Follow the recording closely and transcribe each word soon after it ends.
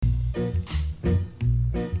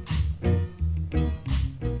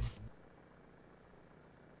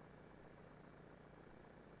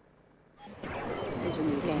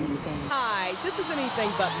This is Anything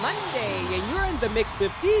But Monday, and you're in the mix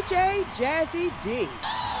with DJ Jazzy D.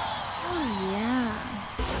 Oh, yeah.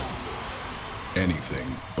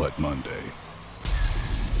 Anything But Monday.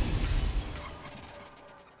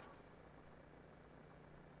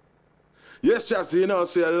 Yes, Jazzy, you know,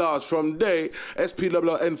 see a large from day.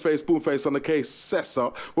 SPWN face, spoon face on the case,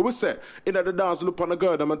 Cessa. What we say? In at the dance, look on the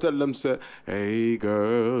girl, I'ma tell them, say, hey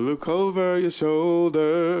girl, look over your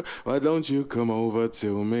shoulder. Why don't you come over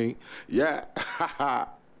to me? Yeah, haha.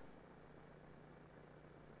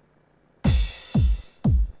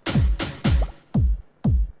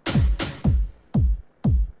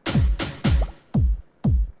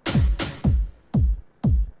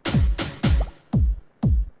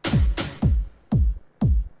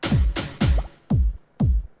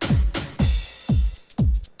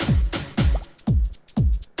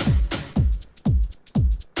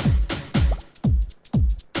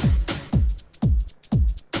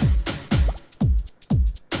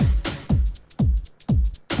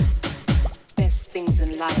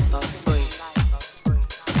 Life are free.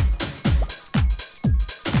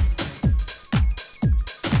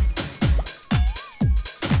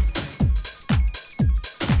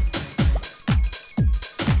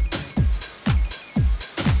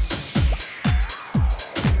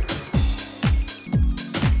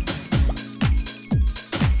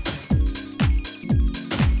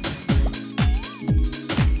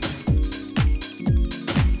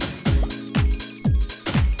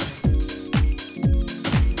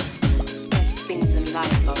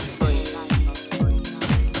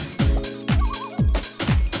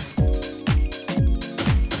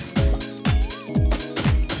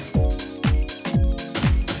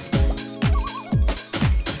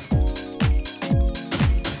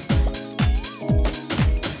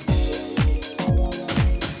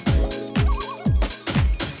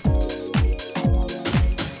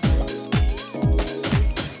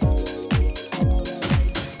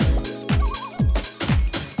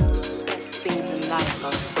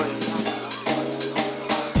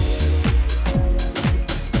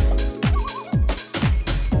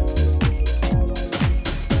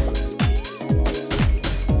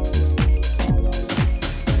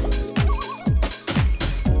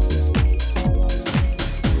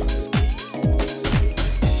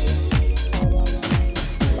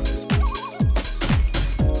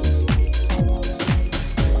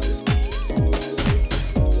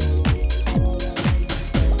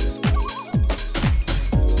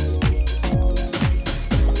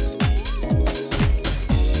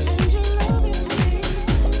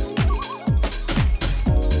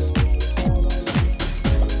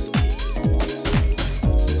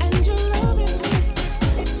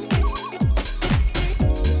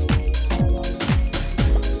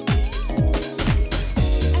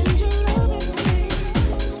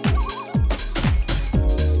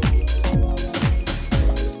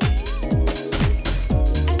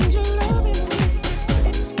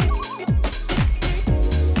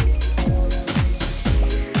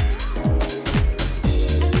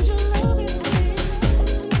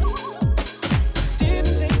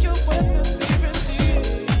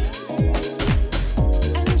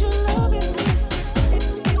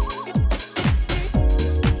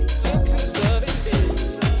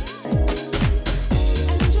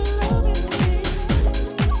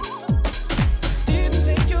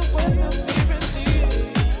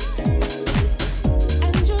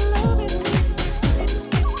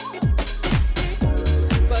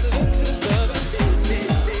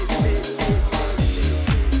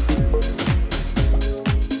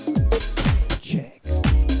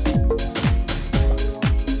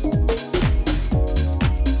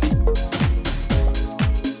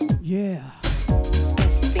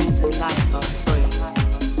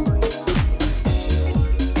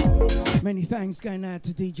 Thanks going out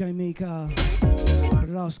to DJ Mika for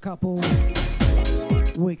the last couple.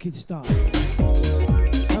 Wicked stuff.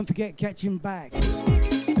 Don't forget catching back.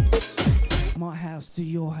 My house to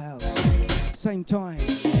your house. Same time,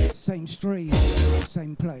 same street,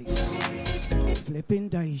 same place. Flipping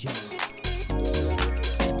Deja.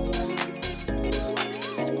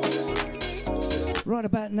 Right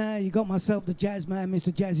about now, you got myself, the jazz man,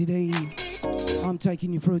 Mr. Jazzy D. I'm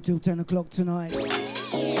taking you through till 10 o'clock tonight.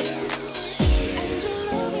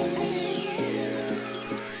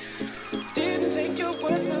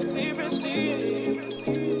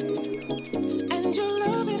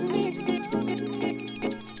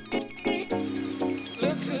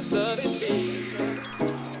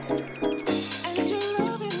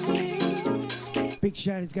 Big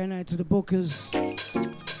shout out going out to the bookers,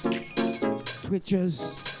 Twitchers,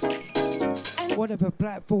 whatever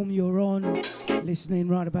platform you're on, listening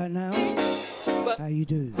right about now. How you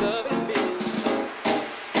do?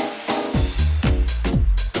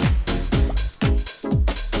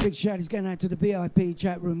 Big shout is going out to the VIP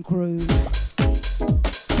chat room crew.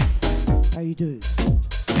 How you do?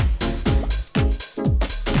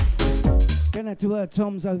 Going out to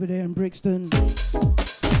Tom's over there in Brixton.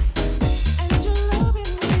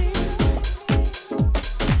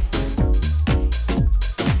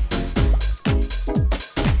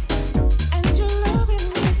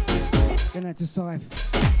 Going out to Syph.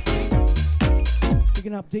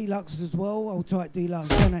 Picking up Deluxe as well, old tight Deluxe.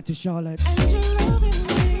 Going out to Charlotte.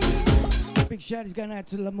 Big shout is going out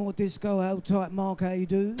to L'Amour Disco, old tight Mark, how you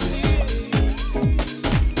do?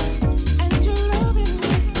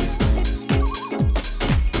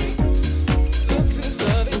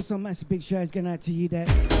 Also massive big shout is going out to you there.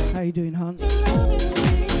 How you doing, Hunt?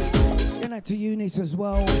 Going out to Eunice as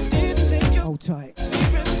well. Hold tight.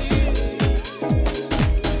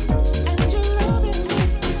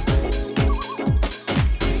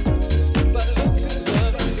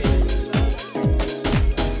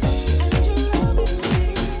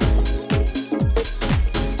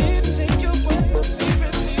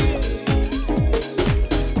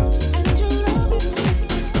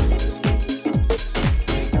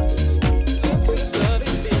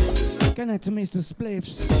 Going out to Mr.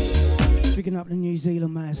 Spliffs, picking up the New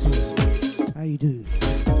Zealand massive. How you do?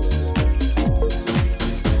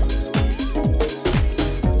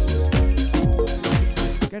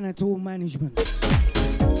 Going out to all management.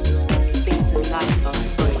 This is a life of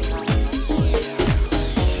free.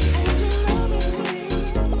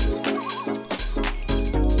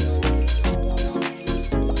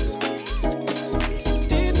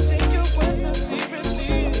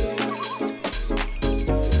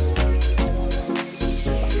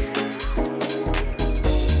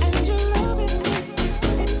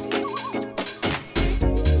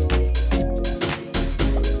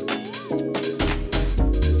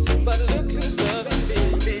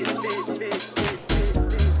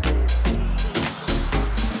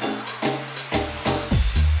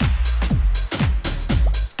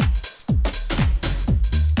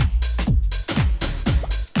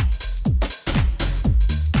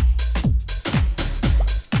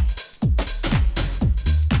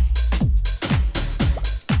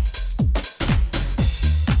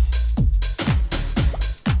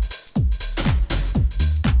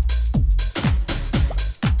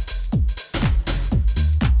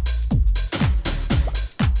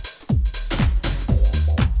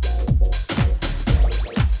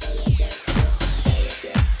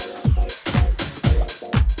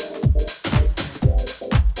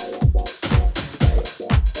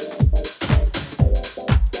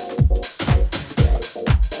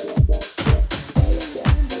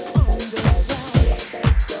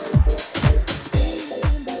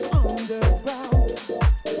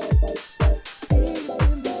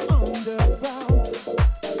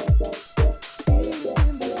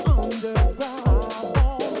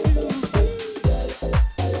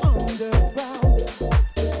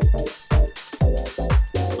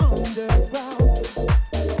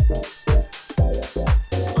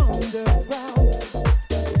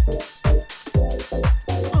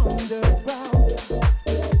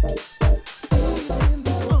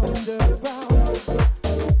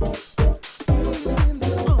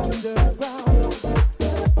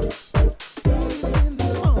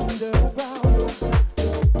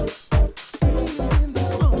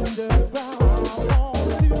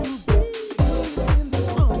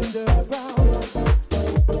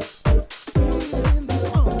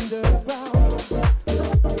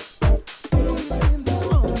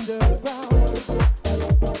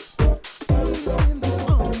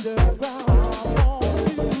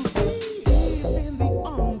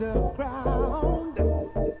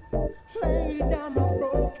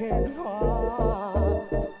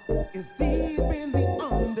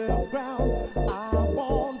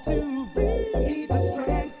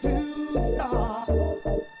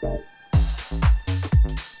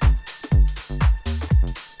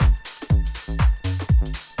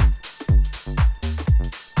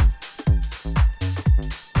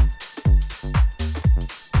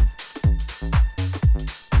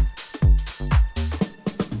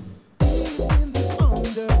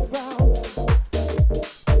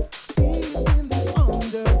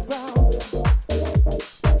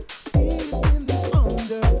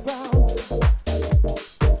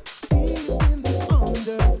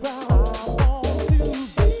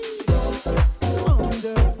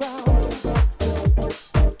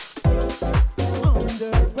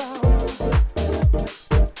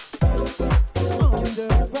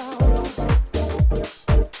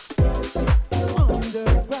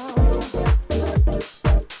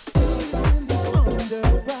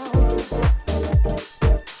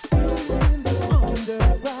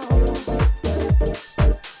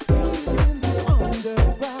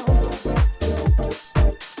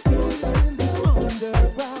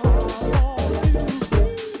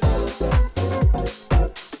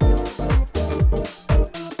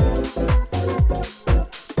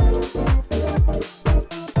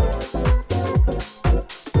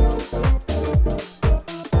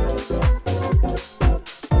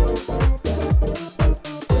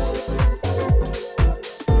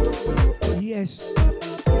 yes,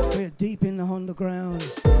 we're deep in the underground.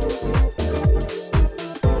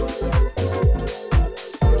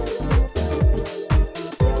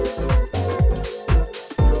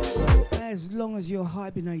 As long as you're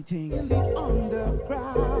hibernating In the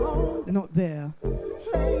underground, not there,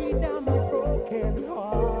 lay down my broken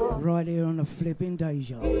heart. right here on the flipping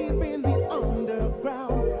Deja. Deep in the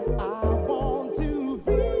underground, I want to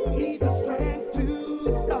need the strength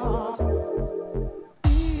to start.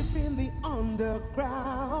 Deep in the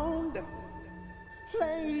underground,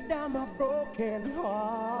 lay down my broken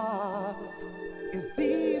heart. It's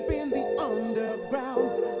deep in the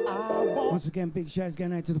underground, I want Once again, big shouts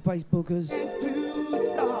going out to the Facebookers.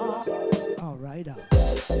 to start. All right, up.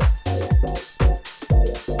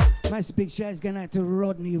 Massive big shouts going out to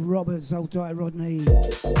Rodney Roberts. Hold tight, Rodney.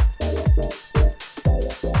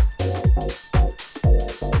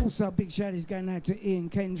 Also, big shout is going out to Ian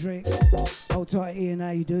Kendrick. Hold tight, Ian,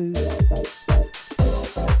 how you do?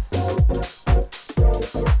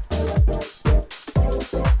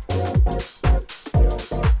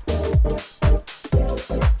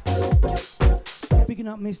 Picking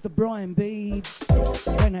up Mr. Brian B.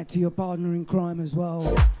 Going out to your partner in crime as well.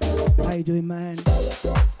 How you doing, man?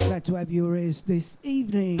 Glad to have your ears this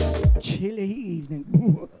evening. Chilly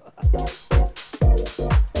evening.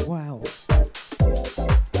 Wow.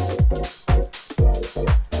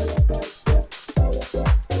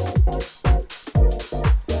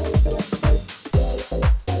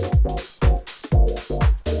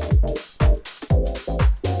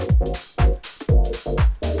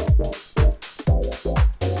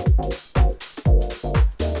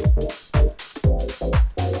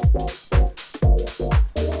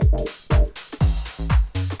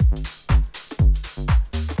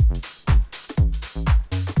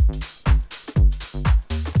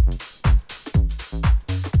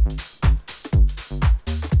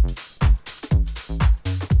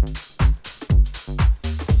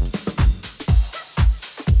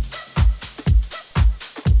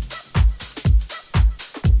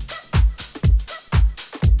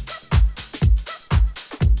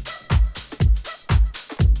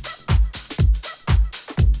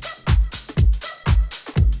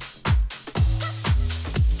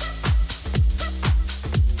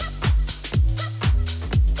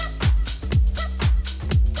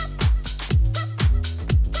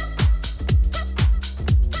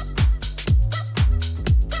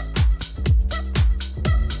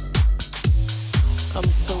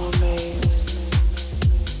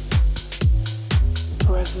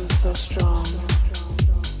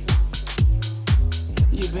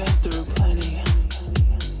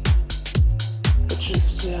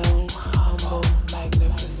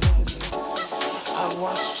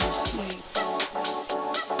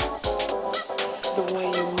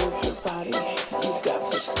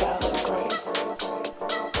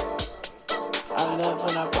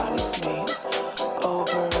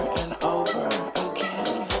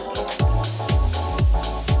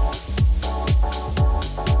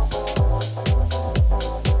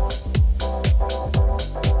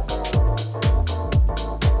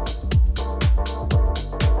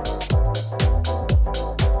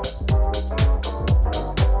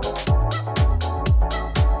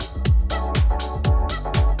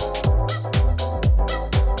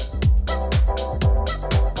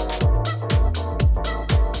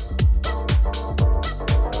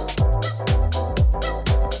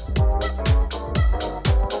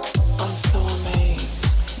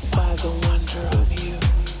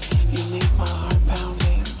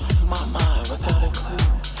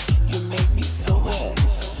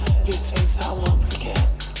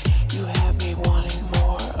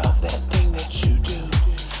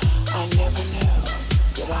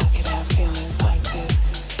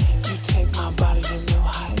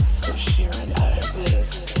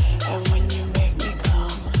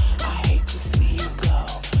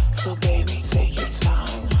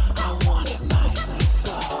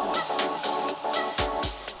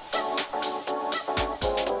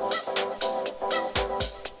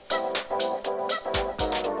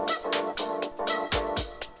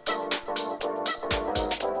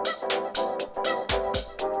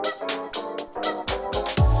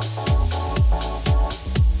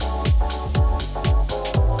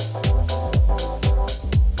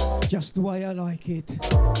 Just the way I like it.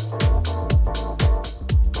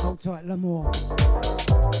 Hold tight, L'Amour.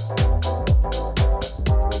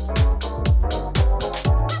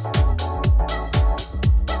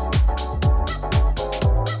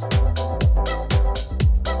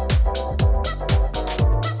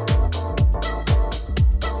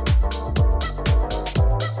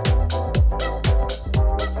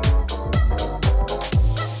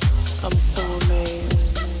 I'm so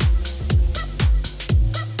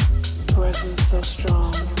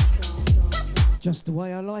the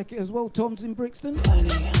way I like it as well, Tom's in Brixton. Funny,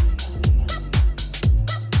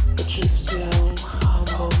 but you're still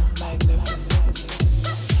humble, magnificent.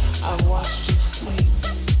 I've watched you sleep.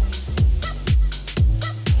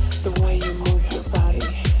 The way you move your body,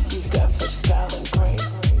 you've got such style and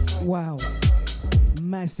grace. Wow.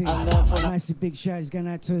 Massive big shout going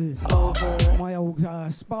out to my old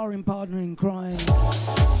sparring partner in crime,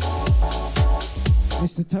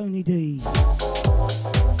 Mr. Tony D.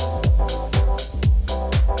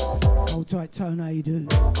 Hold tight, Tony, how you do?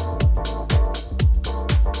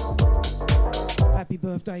 Happy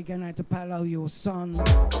birthday going out to Paolo, your son.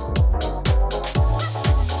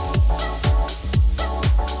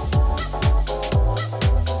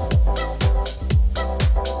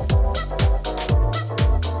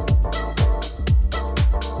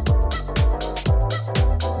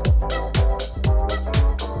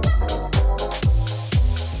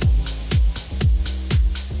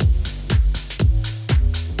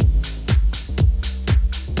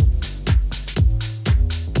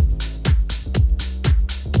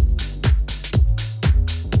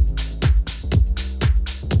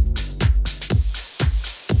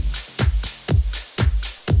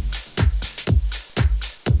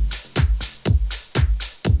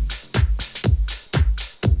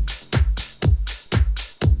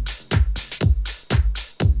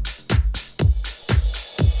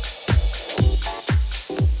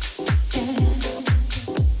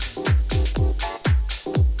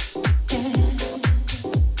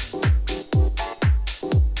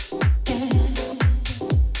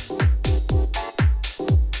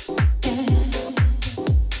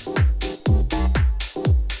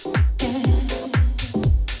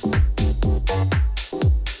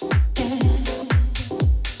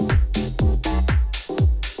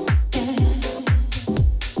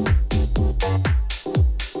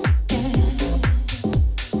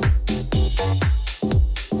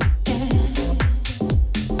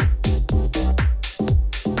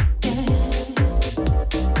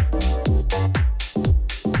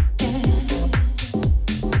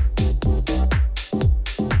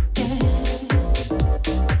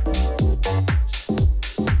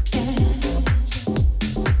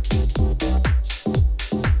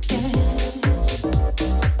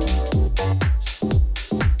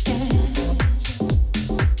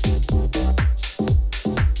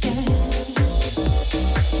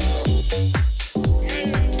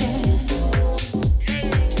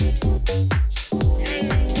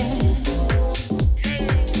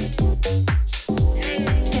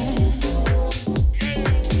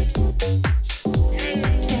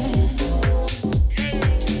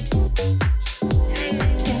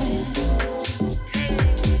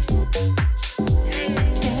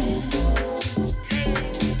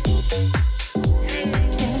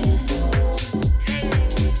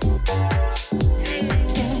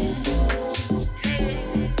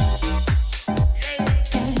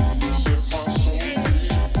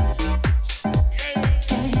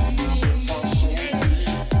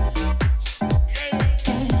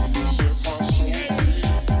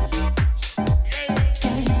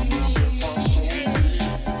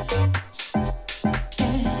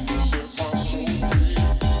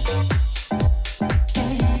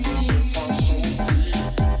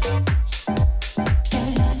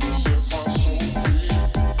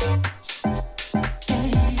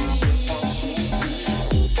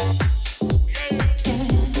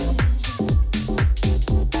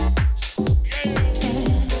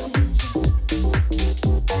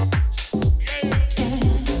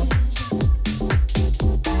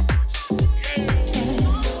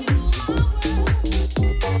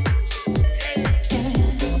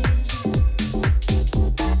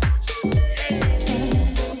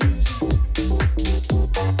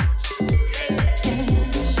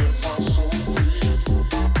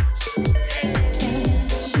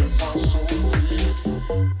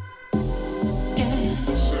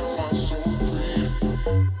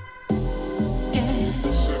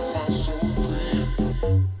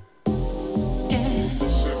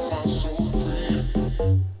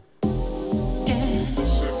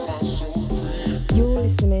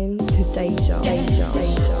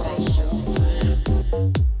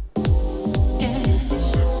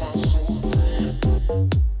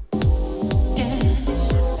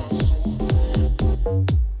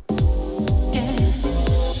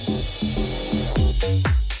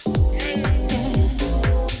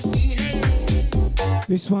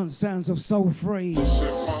 This one, Sounds of Soul Free,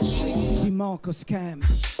 DeMarcus Camp.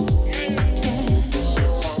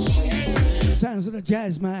 Sounds of the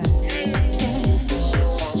Jazz Man.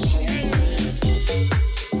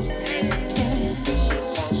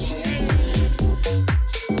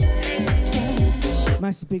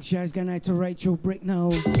 massive big shouts going out to Rachel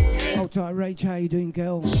Bricknell. Hold tight, Rach, how you doing,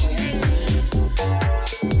 girl?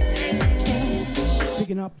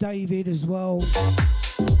 Picking up David as well.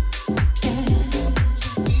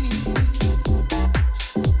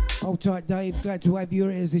 Hold tight, Dave. Glad to have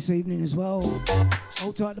your ears this evening as well.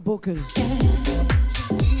 Hold tight, the bookers.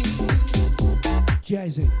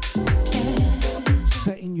 Jazzy.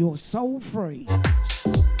 Setting your soul free.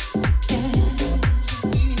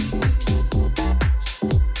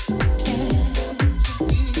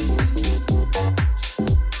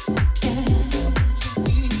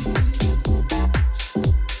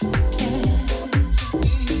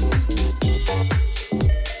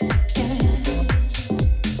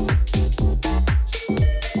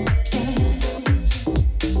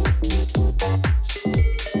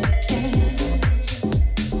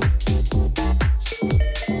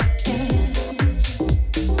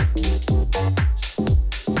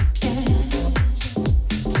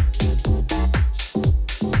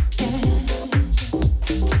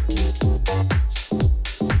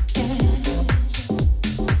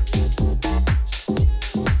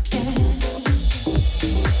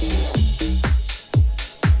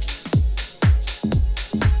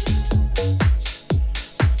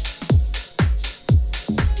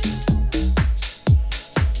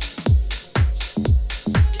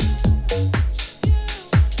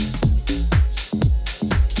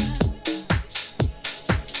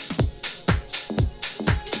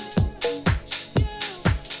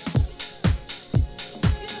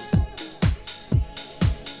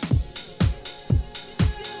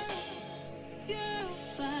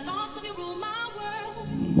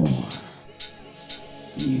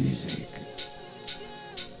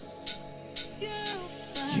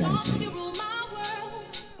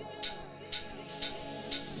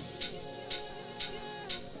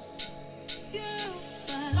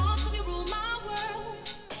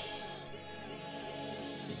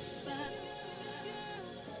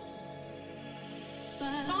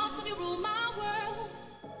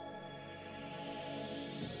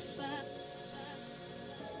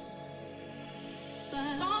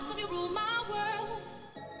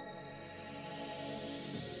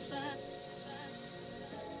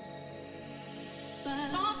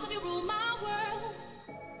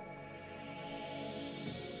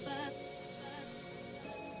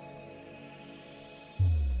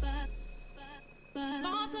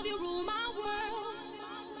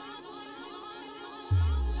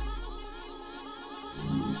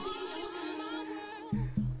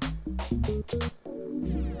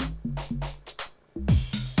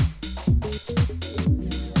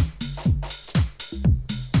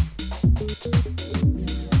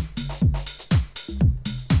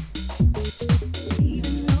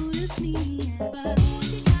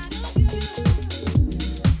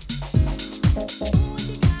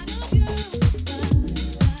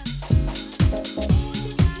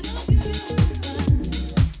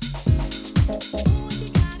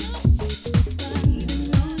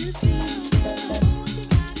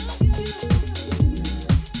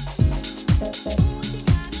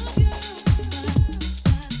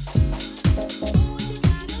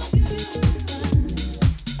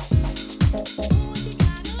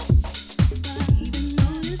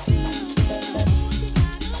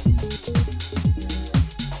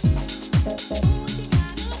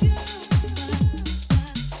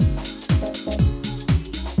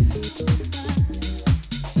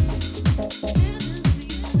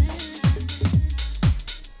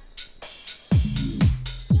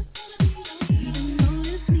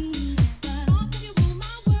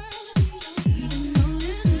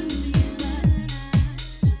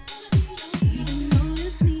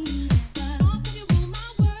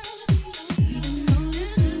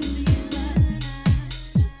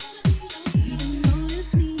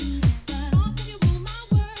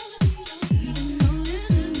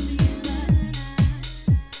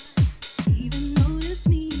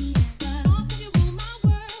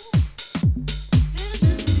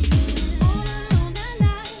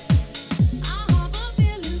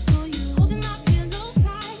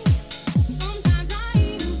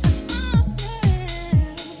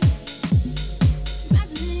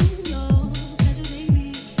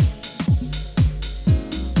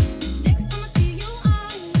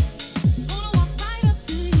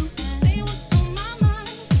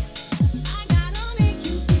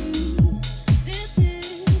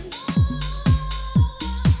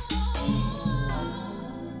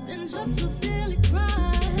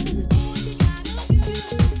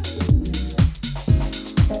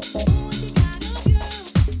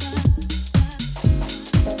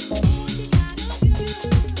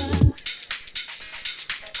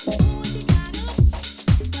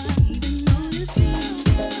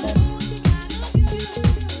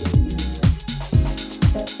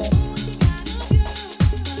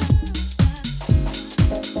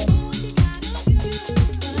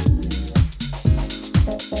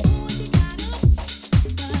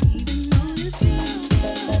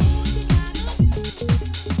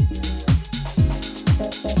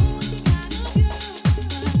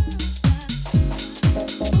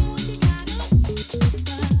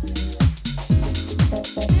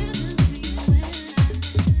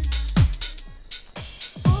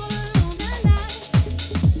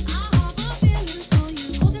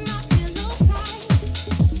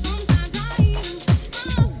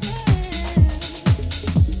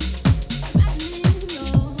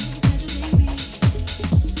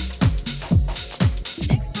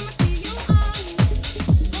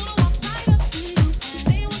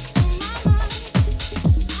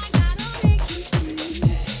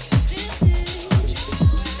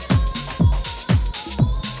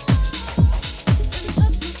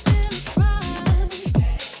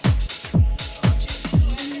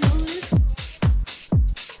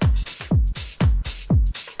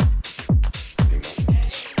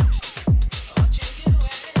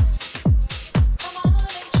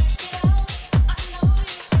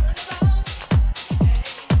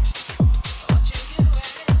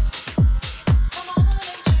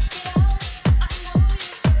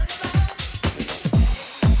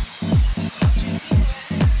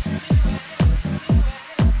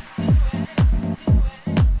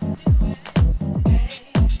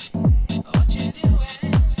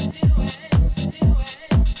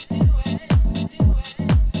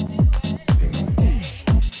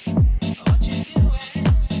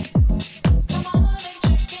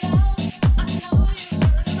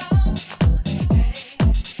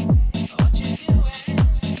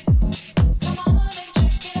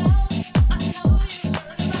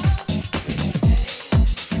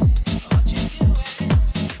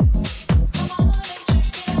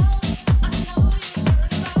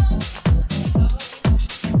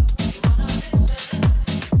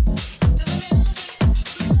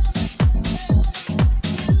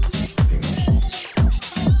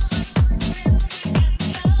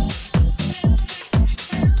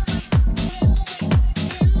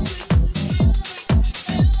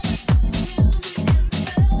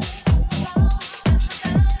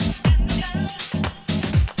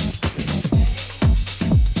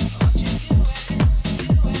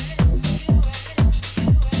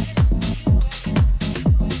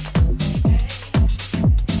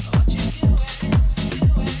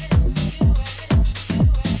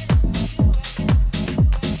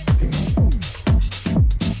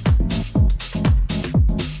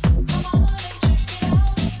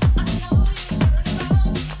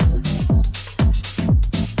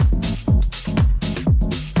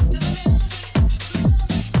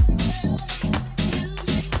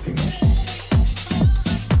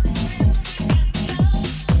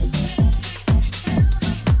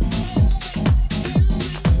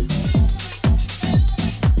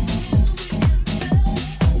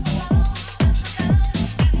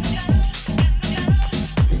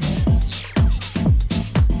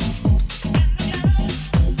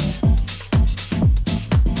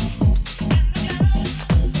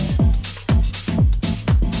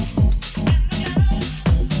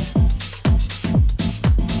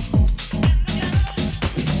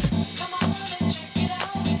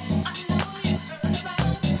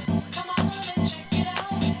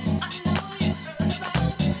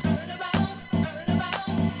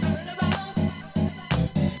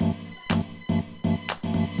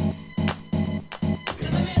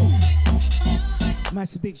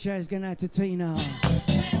 Massive big shouts going out to Tina.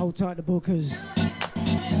 Hold tight the bookers.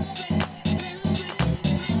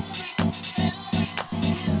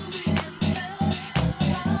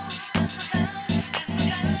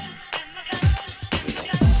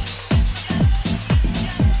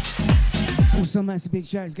 Also massive big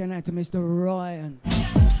shouts going out to Mr. Ryan.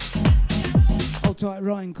 Hold tight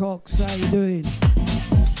Ryan Cox, how you doing?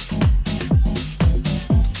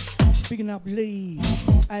 Picking up Lee,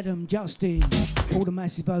 Adam, Justin, all the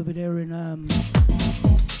massive over there in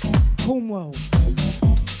Cornwall.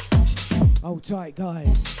 Hold tight,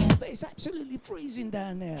 guys. But it's absolutely freezing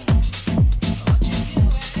down there.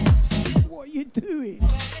 What are you doing?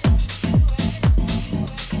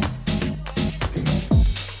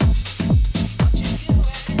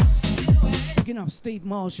 Picking up Steve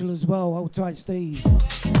Marshall as well. Hold tight, Steve.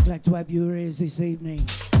 Glad to have your ears this evening.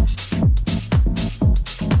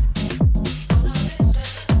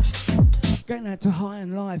 Going out to High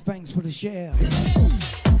and Live, thanks for the share.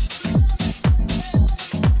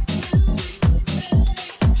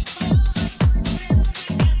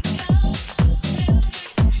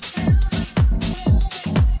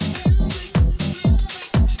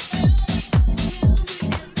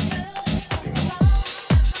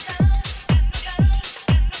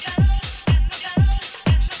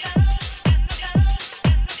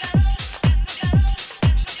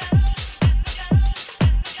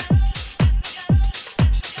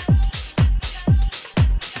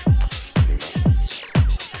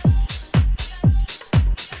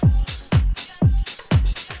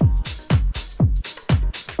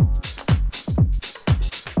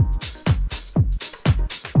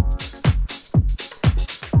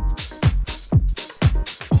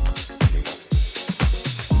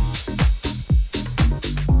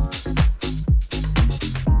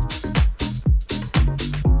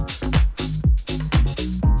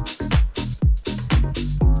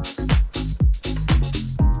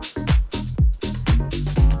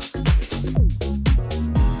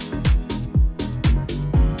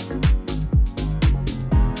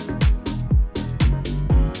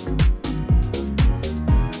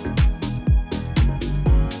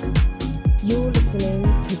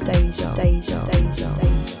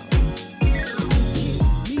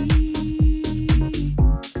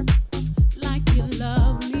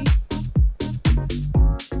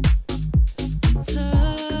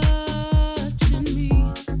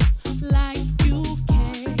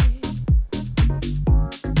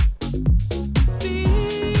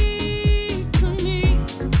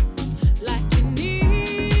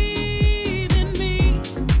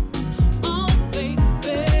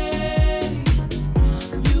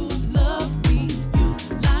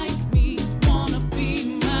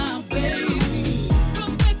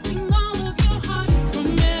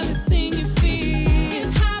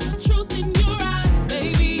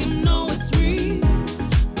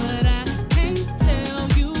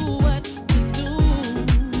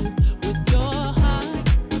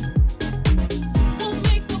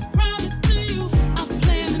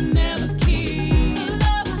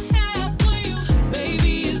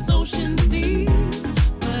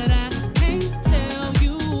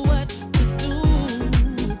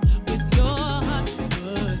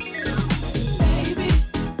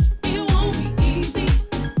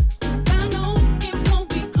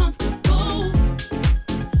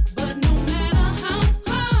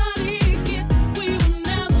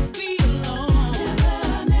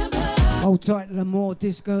 Tight L'Amour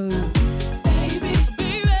Disco.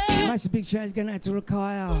 Massive big shout going out to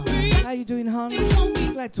Rakaya. How you doing, hon?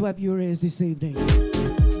 Glad to have your ears this evening.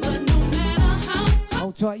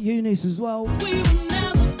 Hold tight Eunice as well.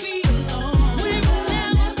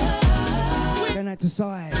 Going out to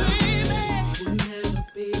Side.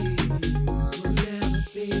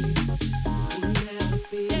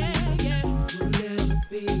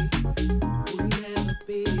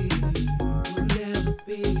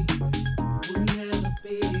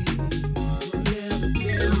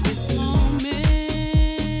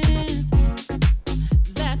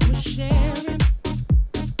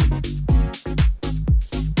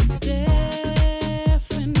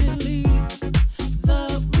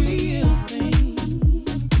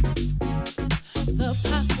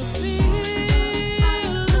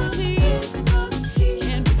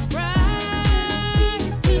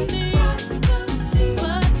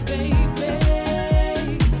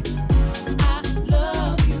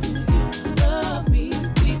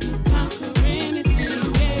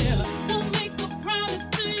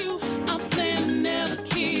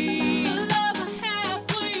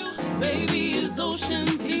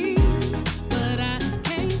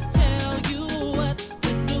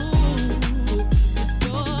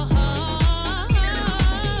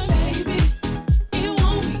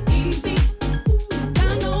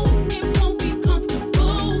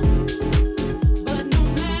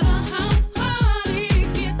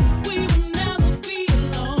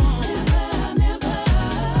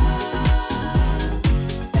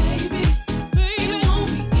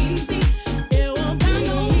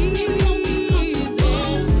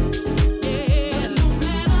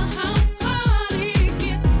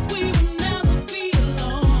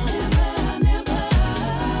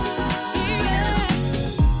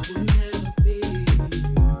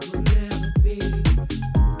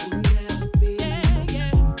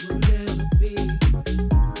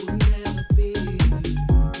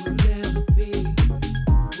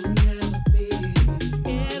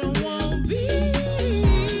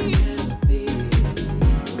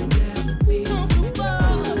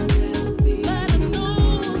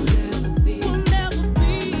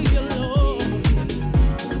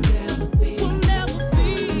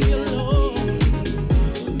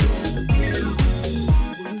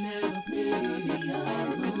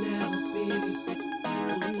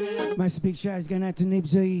 Big shout going out to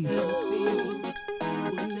Nibsy.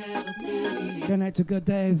 Going out to Good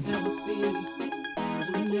Dev.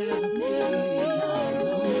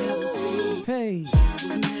 Hey.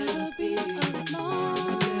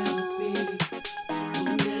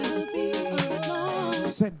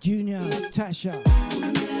 Sep Jr., Tasha.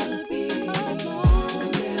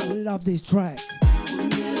 Love this track.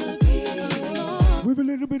 With a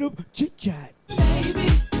little bit of chit chat.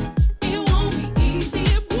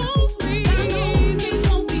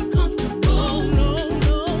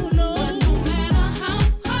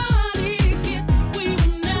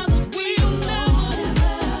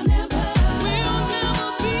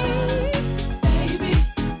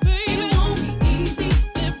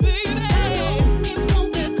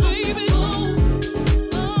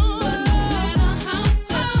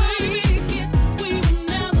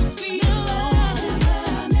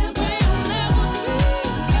 Never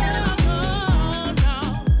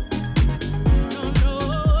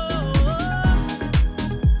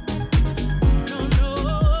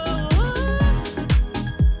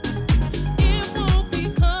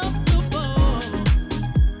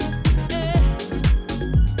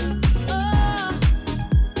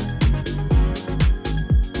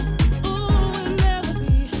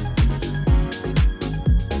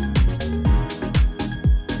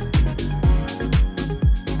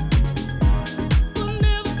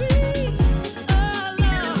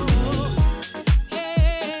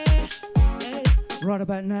right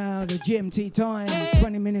about now, the GMT time,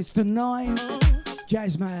 20 minutes to 9.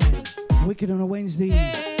 Jazzman, wicked on a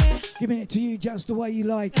Wednesday. Giving it to you just the way you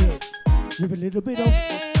like it. With a little bit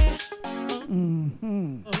of...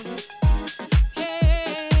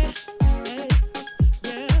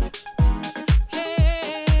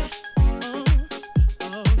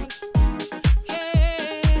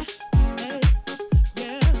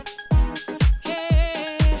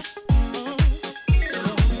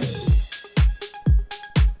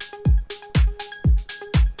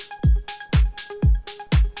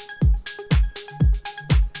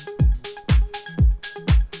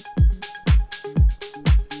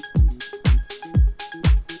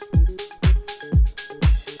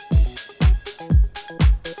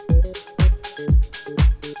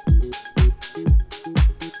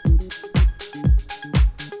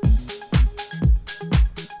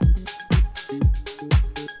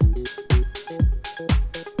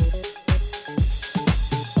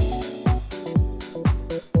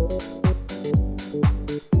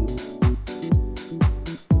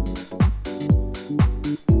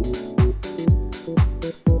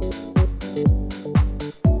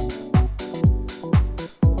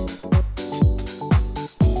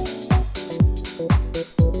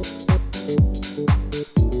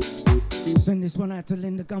 Send this one out to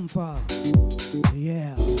Linda Gunfire.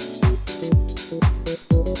 Yeah.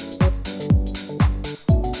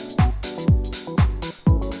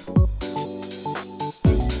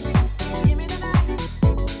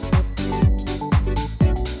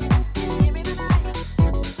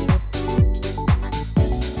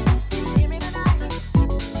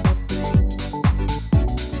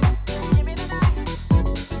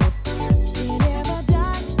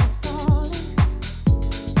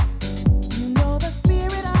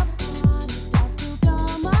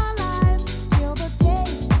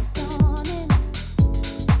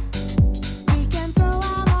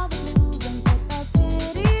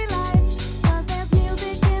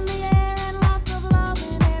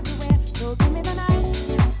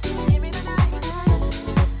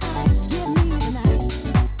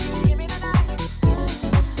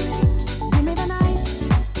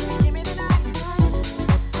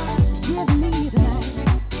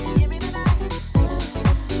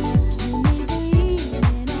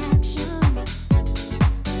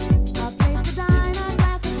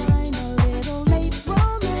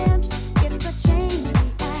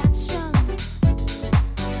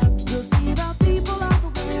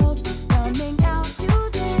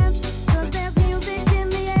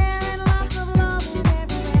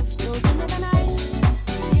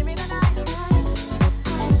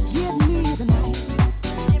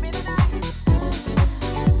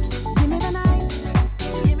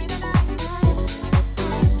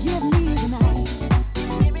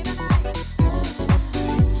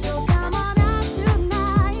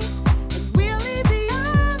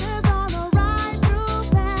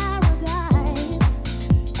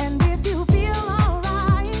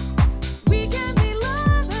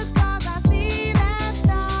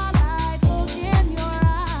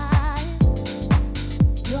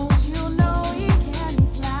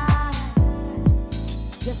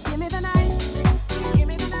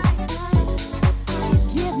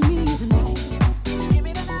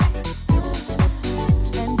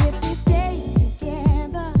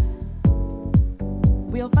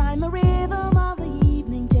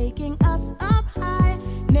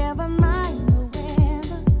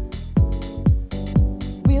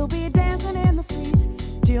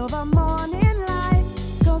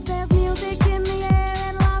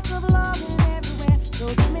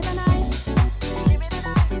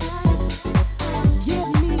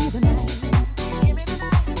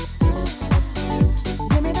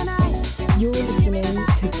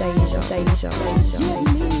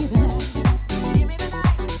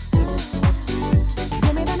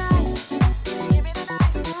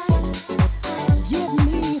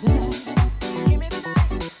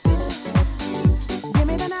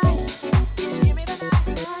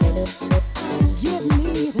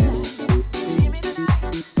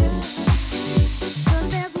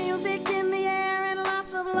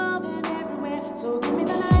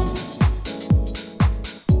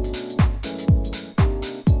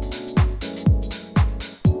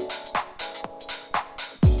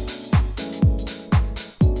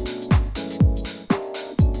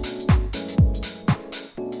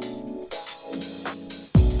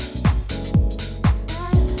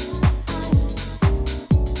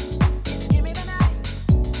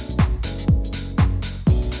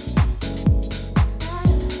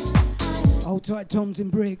 Tight Toms and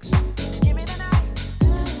Bricks.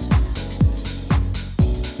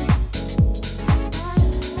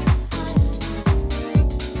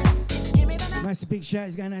 Massive big shout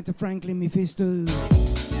is going out to Franklin Mephisto.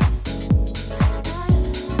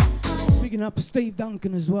 Picking up Steve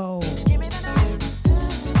Duncan as well.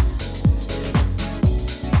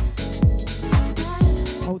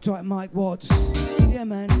 Hold tight Mike Watts. Yeah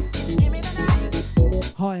man.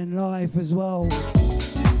 High and Life as well.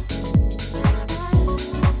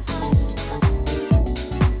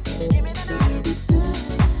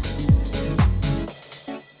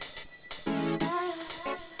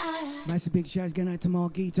 Massive big shout going out to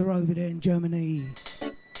Margita over there in Germany.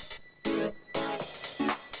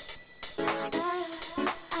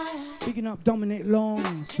 Picking up Dominic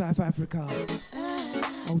Long, South Africa.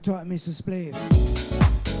 Hold tight Mr. Spliff.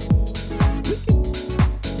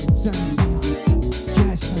 Sounds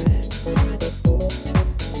jazz fan.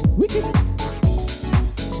 Wicked.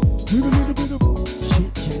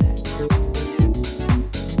 Shit chat.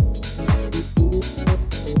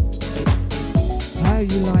 How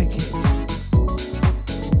you like it?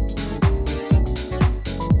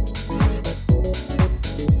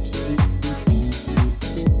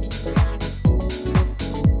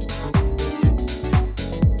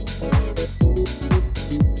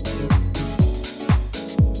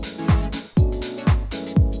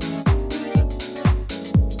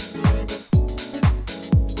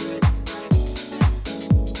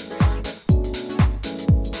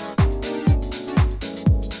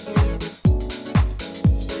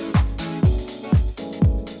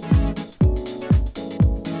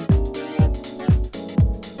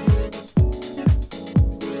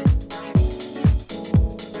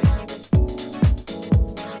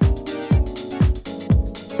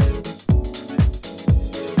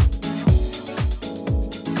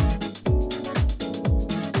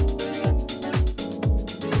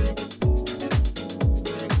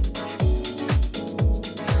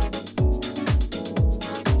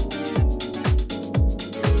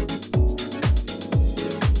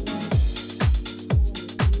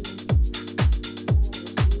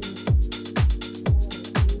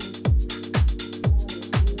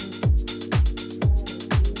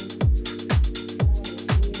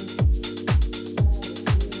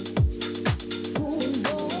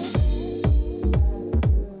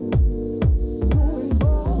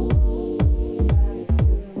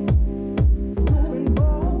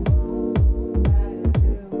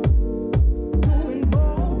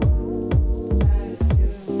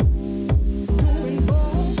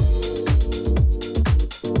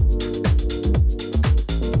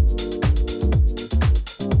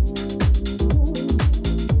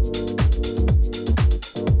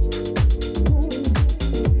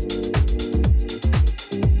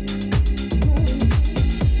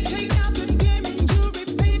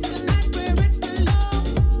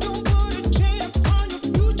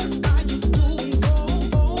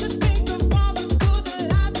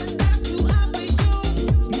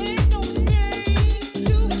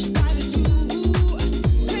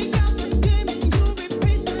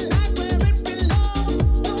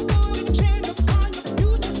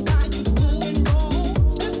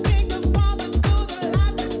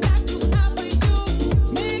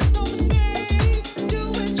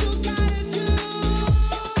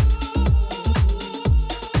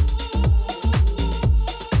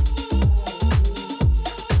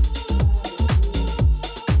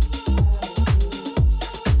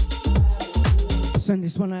 Send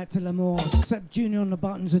this one out to Lamore. Sep Junior on the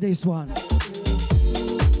buttons of this one.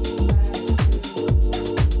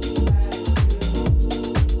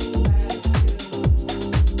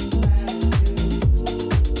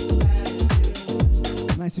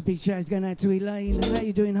 Massive big shout going out to Elaine. How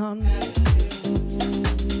you doing, hun?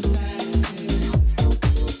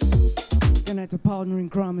 Going out to Partner in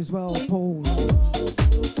Crime as well, Paul.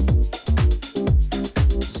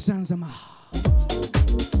 Sounds of my heart.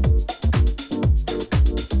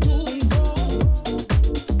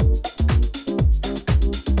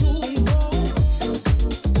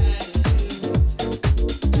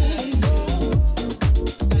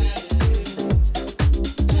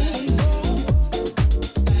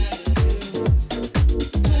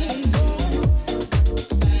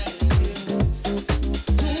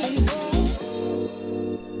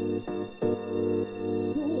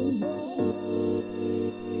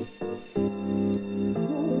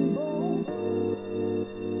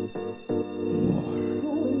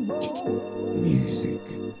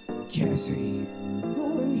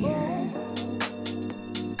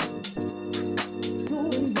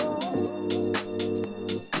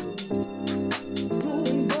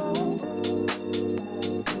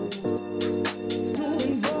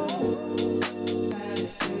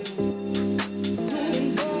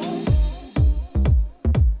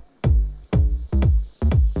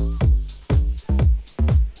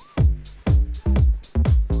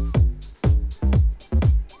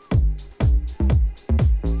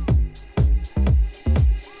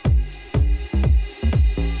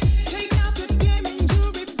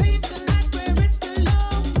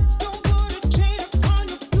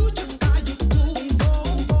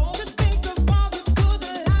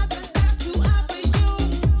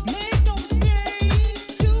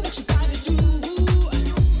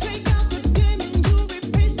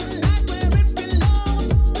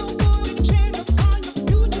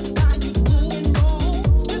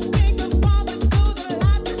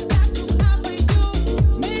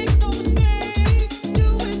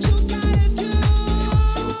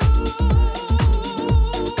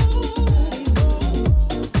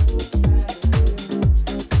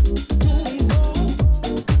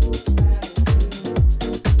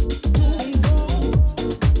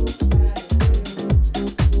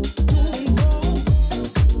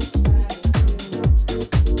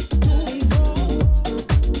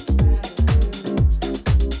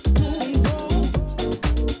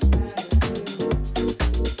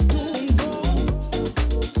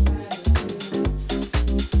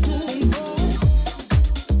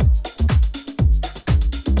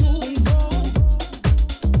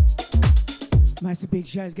 Massive big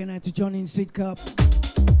shouts going out to John in Sid Cup.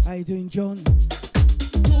 How you doing, John?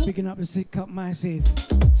 Picking up the Sid Cup massive.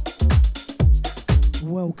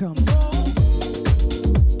 Welcome.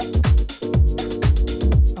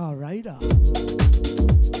 All right.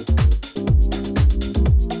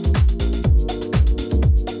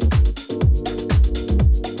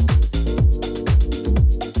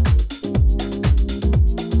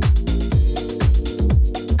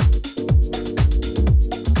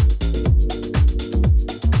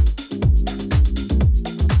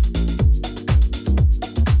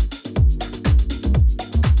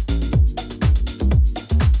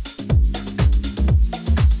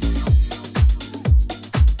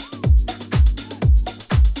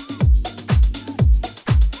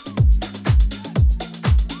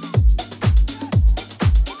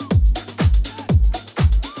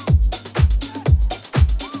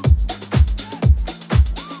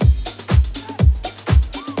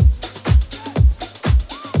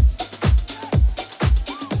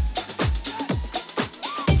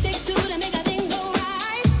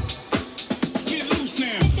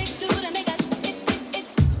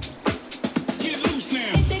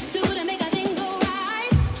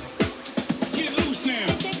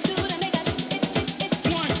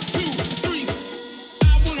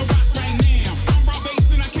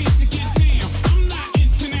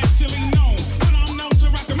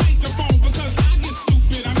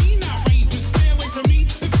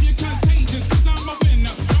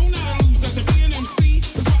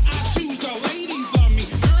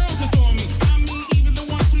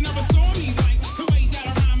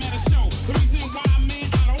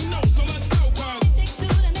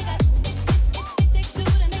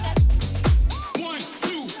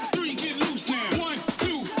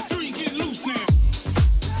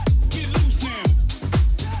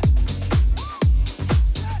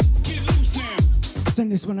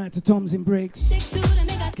 This one out to Tom's in Briggs.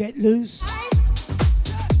 Get loose.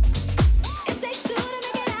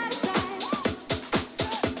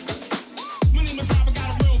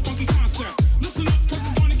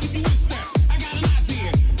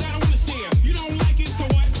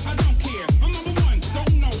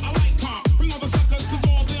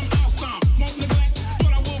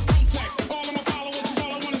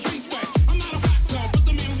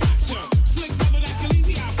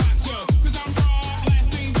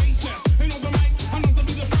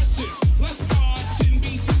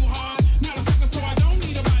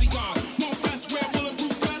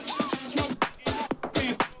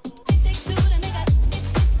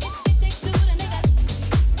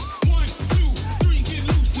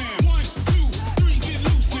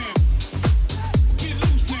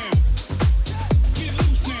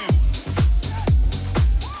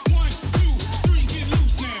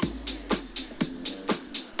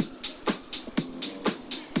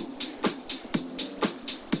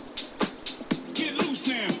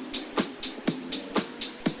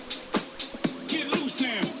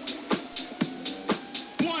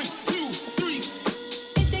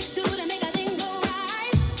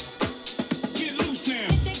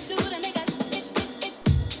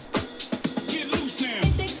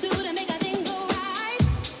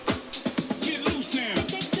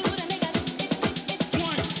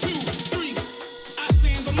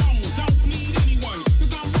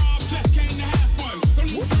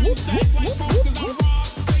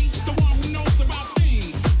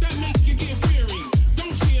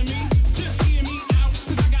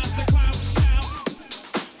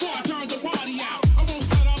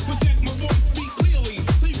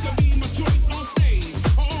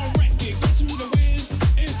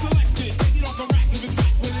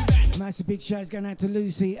 Big shouts going out to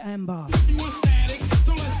Lucy, Amber.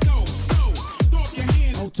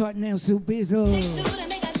 Hold tight now, Sue Bizzle.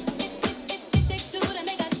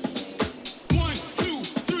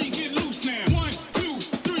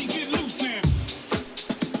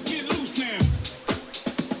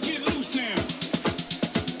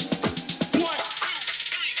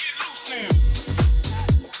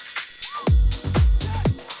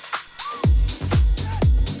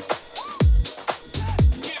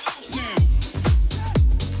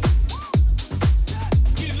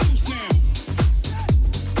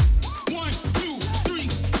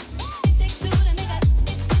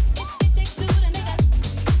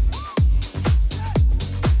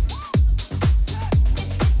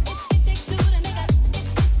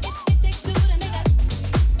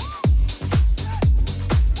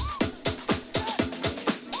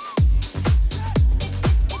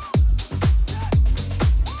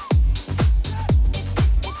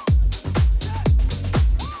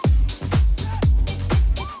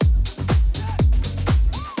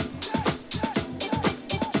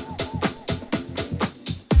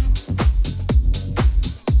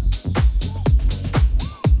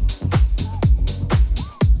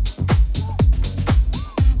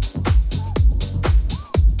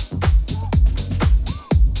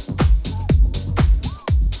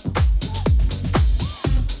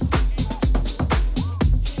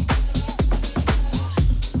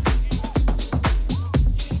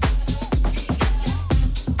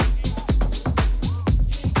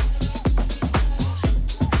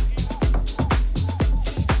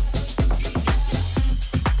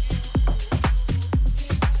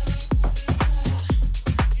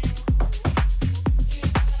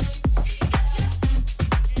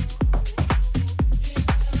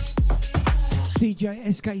 DJ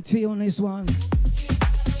SKT on this one.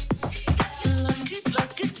 Lucky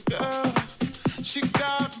girl. She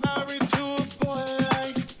got married to a boy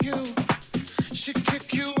like you. She'd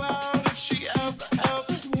kick you out if she ever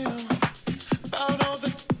knew about all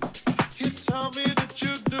that you tell me that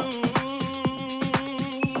you do.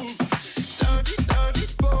 Dirty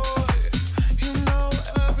boy. You know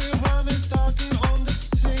everyone is talking on the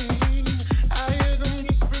scene. I hear them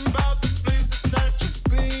whispering about the places that you've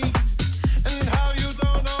been and how you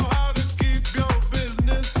don't know how to keep your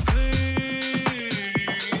business clean.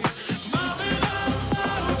 Mommy,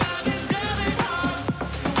 daddy's getting hot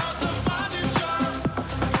at the body shop,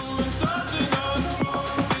 doing something on the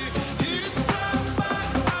body. He's so fat,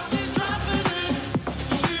 how she's dropping it.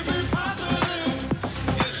 She be popping it,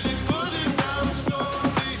 yeah, she put it down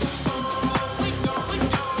slowly. Oh, we go.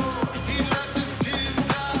 He left his kids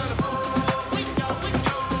at home. We go,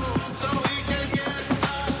 so he can get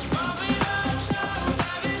out. Mommy,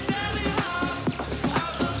 daddy's getting hot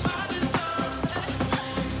at the body shop,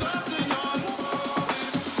 something on the body.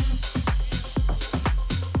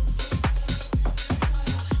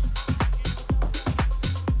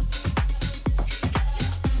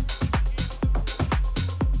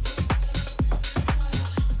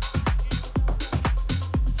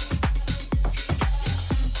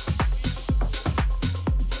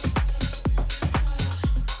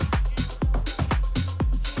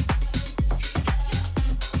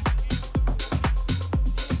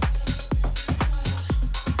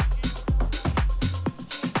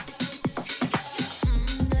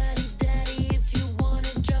 Daddy, if you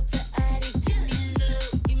wanna drop the attic, give me love,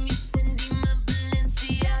 give me Fendi, my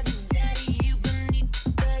Balenciaga. Daddy, you gon' need to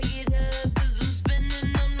bag it up, 'cause I'm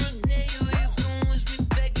spending on Rodeo. You can wish me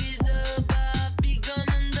back it up, I'll be gone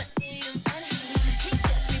in the AM. He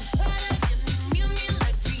got me Prada, give me Miu Miu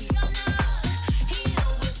like Rihanna. He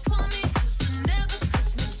always call me 'cause I never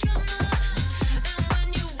cause no drama. And when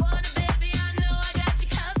you want it, baby, I know I got you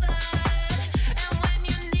covered. And when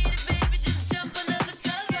you need it, baby, just jump under the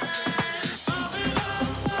covers.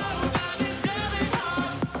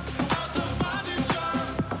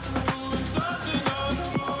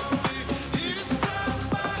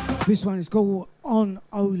 This one is called On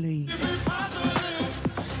Oli.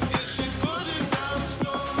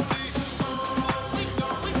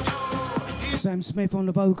 Sam Smith on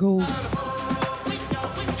the vocals.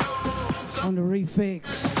 On the refix,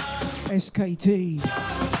 SKT.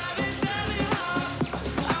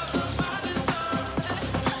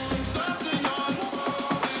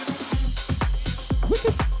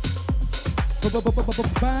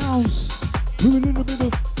 Bounce. Moving in the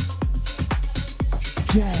middle.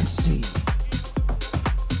 Jazzy.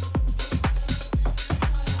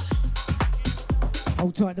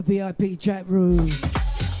 Hold tight the VIP chat room.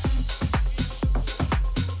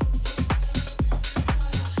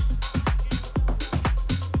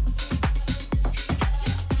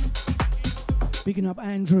 Picking up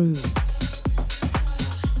Andrew.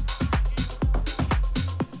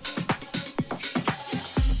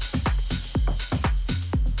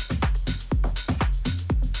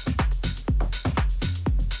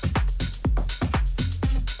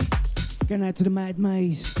 Going out to the Mad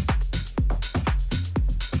Maze.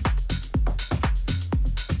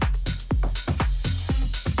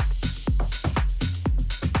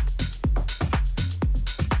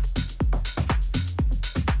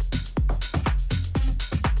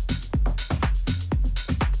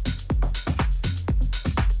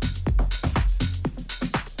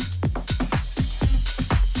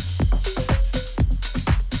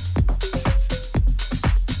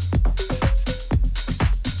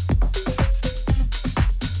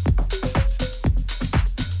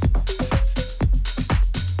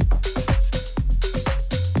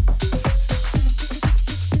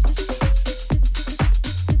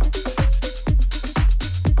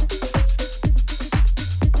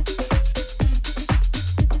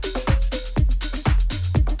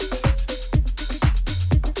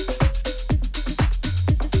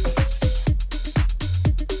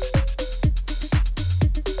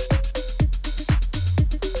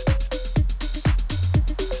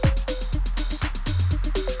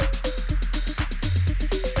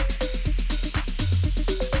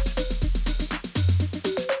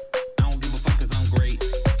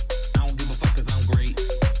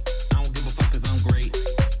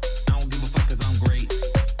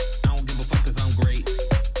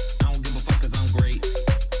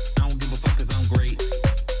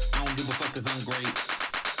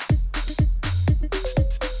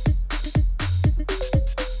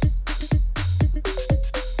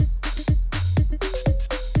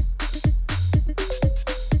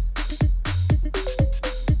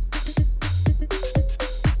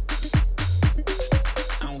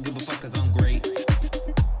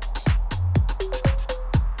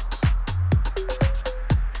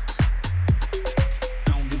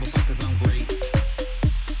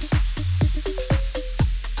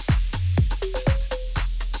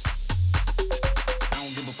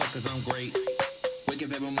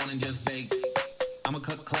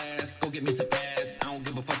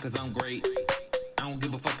 fuck cause I'm great. I don't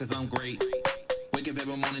give a fuck cause I'm great. Wake up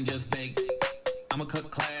every morning, just bake. I'ma cut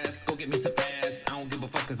class, go get me some ass. I don't give a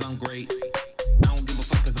fuck cause I'm great. I don't give a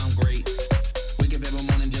fuck cause I'm great. Wake up every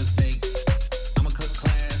morning, just bake. I'ma cut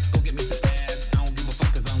class, go get me some ass. I don't give a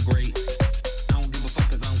fuck cause I'm great. I don't give a fuck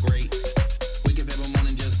cause I'm great. Wake up every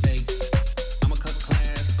morning, just bake. I'ma cut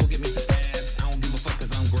class, go get me some ass. I don't give a fuck cause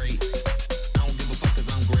I'm great. I don't give a fuck cause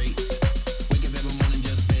I'm great. Wake up every morning,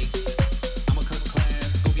 just bake. I'ma cut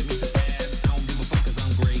class, go get me some ass. I don't give a fuck cause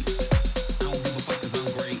I'm great. I don't give a fuck cause I'm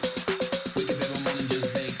great. Wake up every morning, just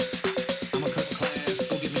bake. I'ma cut class,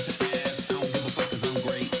 go get me some ass. I don't give a fuck cause I'm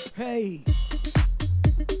great. Hey,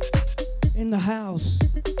 in the house,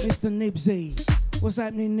 Mr. Nibsy. What's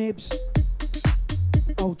happening, Nibs?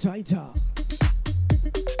 Oh, Tater.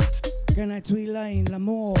 Going out to Elaine,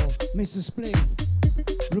 Lamore, Mr. Split,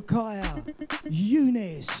 Rukaya,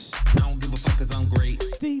 Eunice. I don't give a fuck cause I'm great.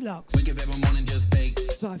 Deluxe. Wake up every morning, just bake.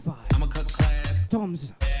 Sci-Fi. I'ma cut class,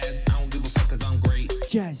 Tom's. ass. I don't give a fuck cause I'm great.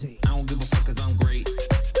 Jazzy. I don't give a fuck cause I'm great.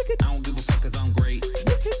 I don't give a fuck cause I'm great.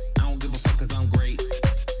 I don't give a fuck cause I'm great.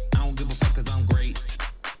 I don't give a fuck cause I'm great.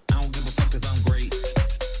 I don't give a fuck cause I'm great.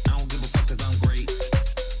 I don't give a fuck cause I'm great.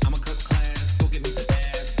 I'ma cut class, go get me some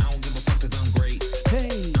ass. I don't give a fuck cause I'm great.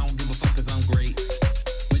 Hey. I don't give a fuck cause I'm great.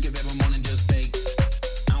 Wake up every morning, just bake.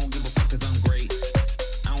 I don't give a fuck cause I'm great.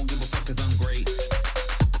 I don't give a fuck cause I'm great.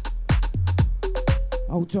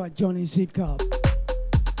 Hold tight, Johnny Sidcup.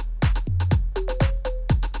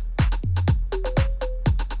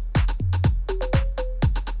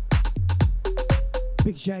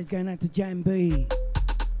 Big shouts going out to Jan B.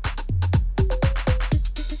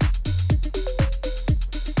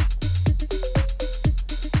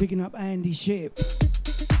 Picking up Andy Ship.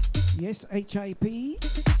 Yes, HAP. I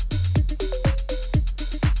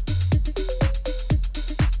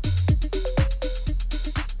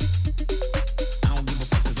don't give a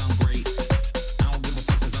fuck cause I'm great. I don't give a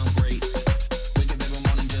fuck cause I'm great. Wake up every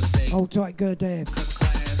morning, just bake. Hold tight, Gurdev. Cut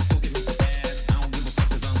class, go get me some ass. I don't give a fuck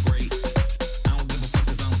cause I'm great. I don't give a fuck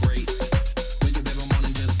cause I'm great. Wake up every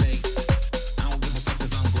morning, just bake. I don't give a fuck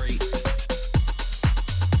cause I'm great.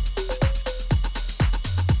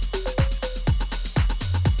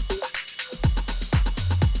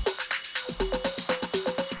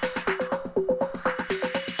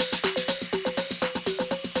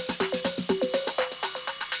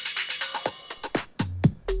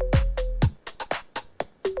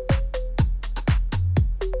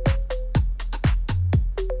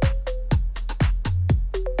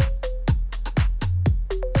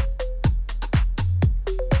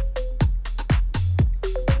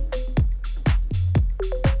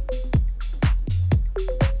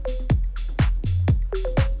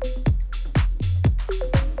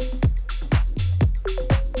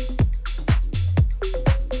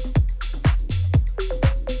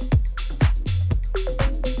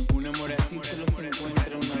 Un amor así solo se encuentra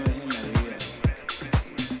una vez en la vida.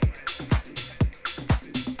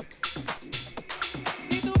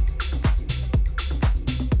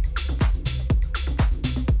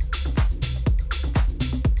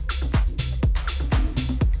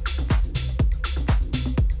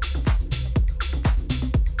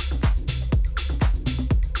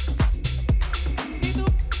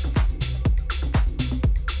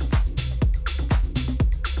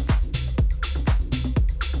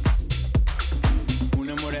 Un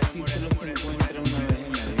amor así solo se encuentra una vez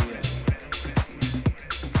en la vida.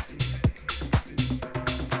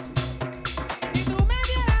 Si tú me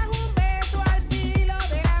dieras un beso al filo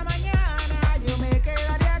de la mañana, yo me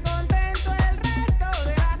quedaría contento el resto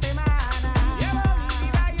de la semana. Llevo mi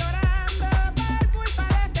vida llorando por culpa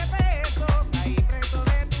de este peso. Caí preso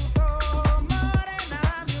de tus ojos, morena,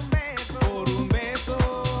 dame un beso. Por un beso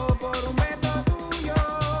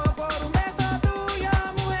tuyo,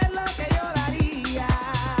 mujer, lo que yo daría.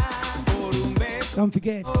 Por un beso, Don't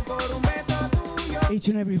forget, por un beso tuyo. each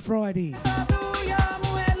and every Friday, Tuyo,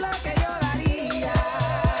 mujer, lo que yo daría.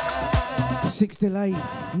 6 till 8,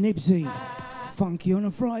 Nibsy. Funky on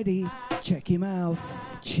a Friday. Check him out.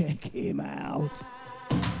 Check him out.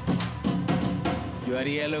 Yo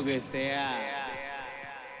haría lo que sea.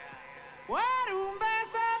 Por un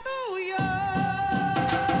beso tuyo.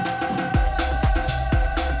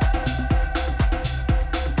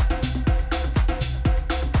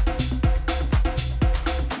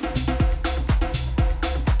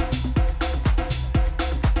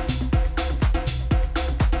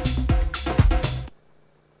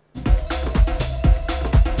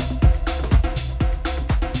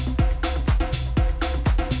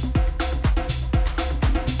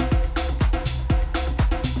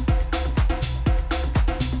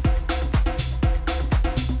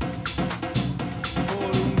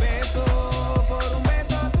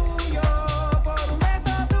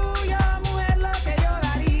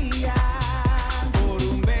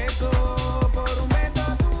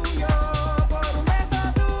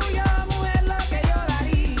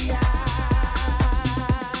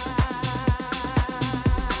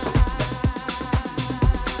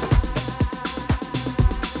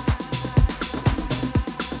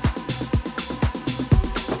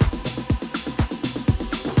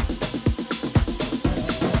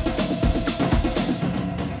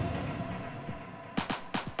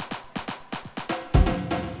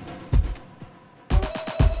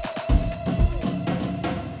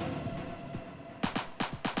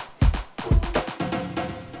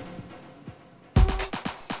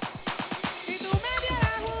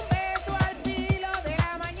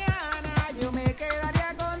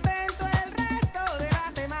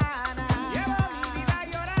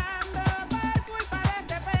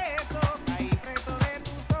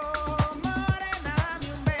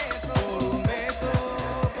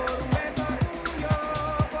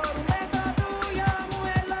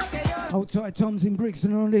 tight, Tom's in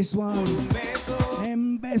Brixton on this one.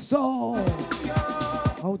 Embeso.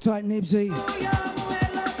 Hold tight, Nibsy.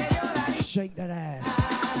 Shake that ass.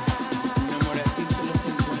 Un amor así solo se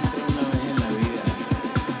encuentra una vez en la vida.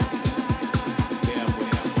 Vea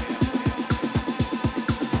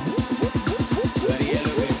pues, daría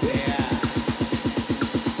lo que sea.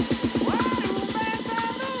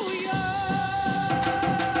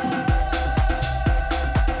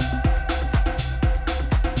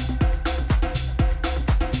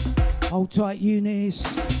 Hold tight, Eunice.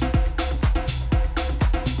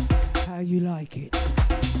 How you like it?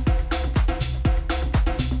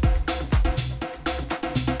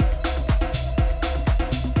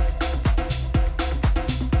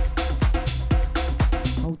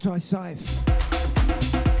 Hold tight, Saif.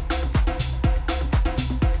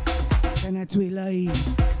 Then to Elaine.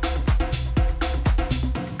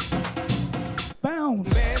 Bounce.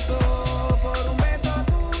 Beso por un beso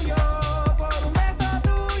tuyo, por un beso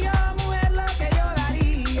tuyo, mujer, lo que yo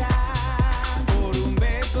daría. Por un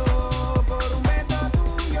beso tuyo, por un beso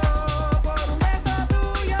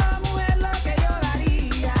tuyo, mujer, lo que yo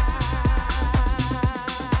daría.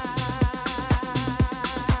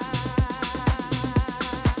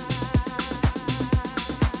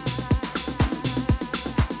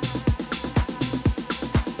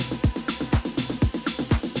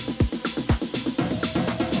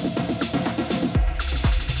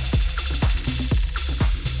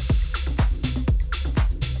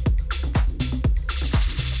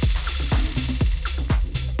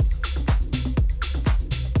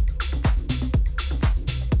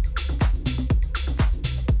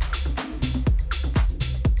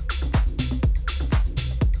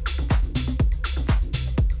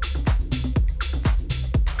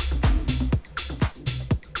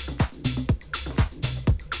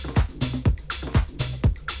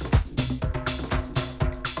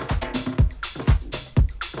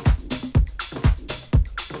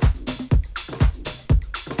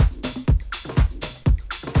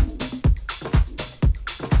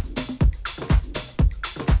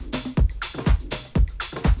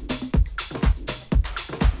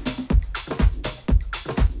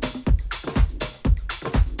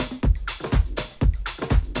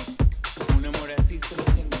 Un amor así solo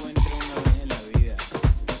se encuentra una vez en la vida.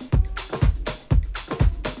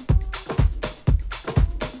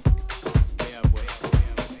 Vea pues,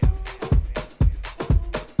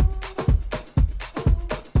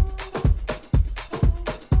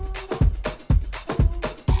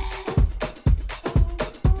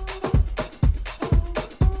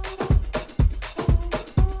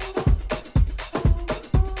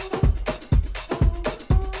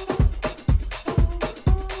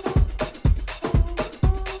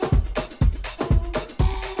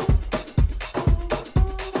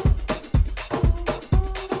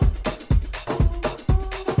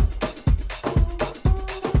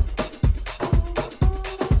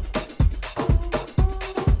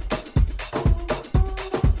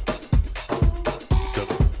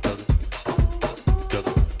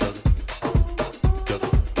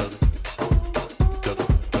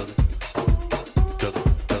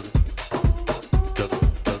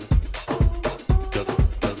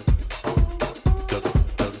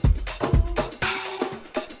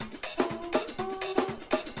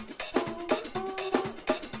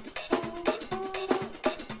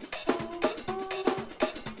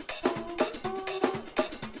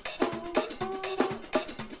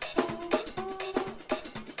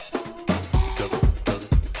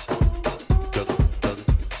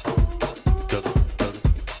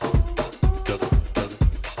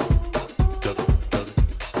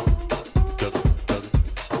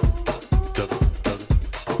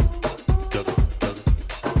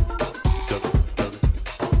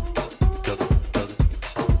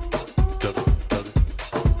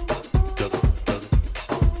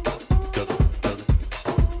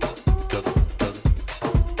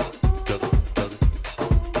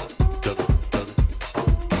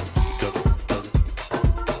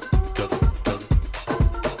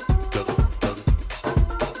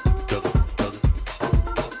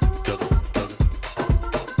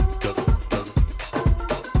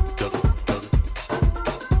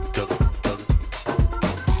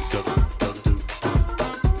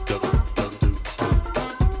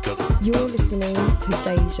 You're listening to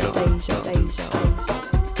Deja.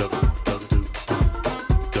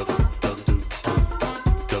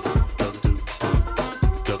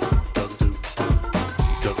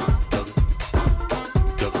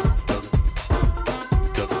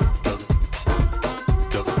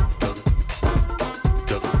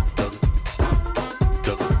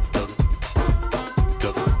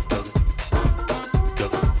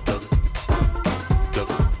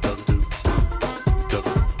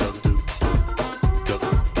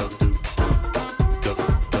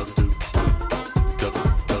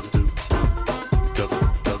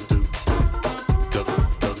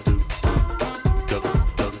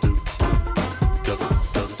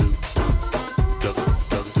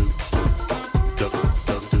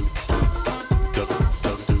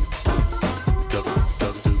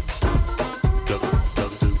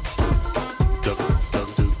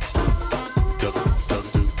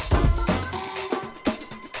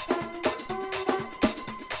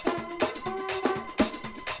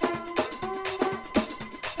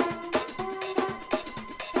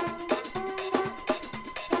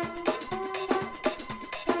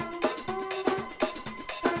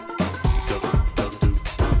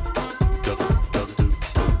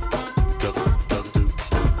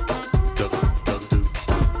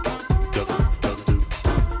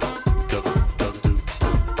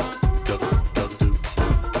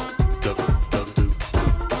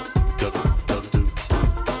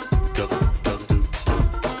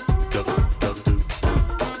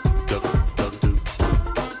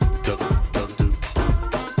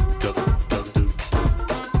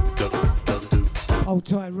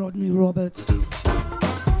 tight, Rodney Roberts.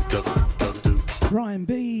 Brian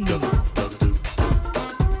B.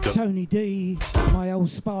 Tony D. My old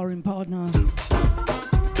sparring partner.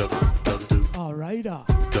 Our radar.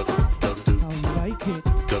 How you like it?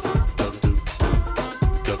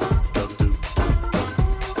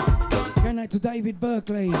 Going out to David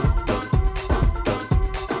Berkeley.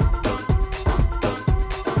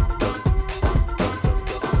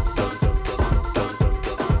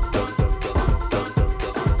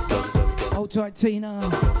 Hold tight, Tina.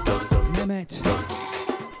 Mehmet.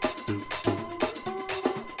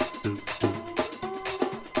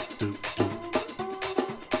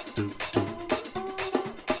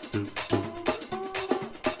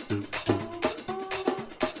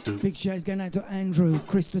 Big shouts going out to Andrew,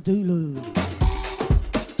 Krista Dulu,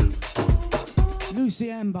 Lucy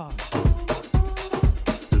Amber.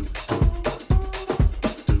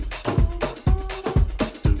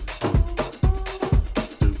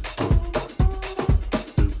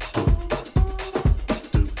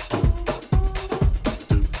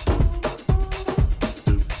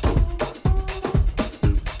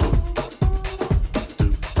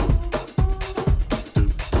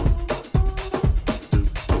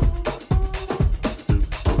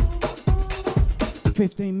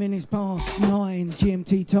 15 minutes past 9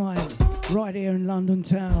 GMT time, right here in London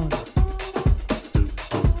town.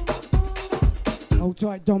 Hold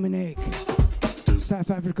tight, Dominic, South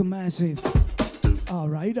African Massive, our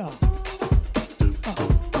radar.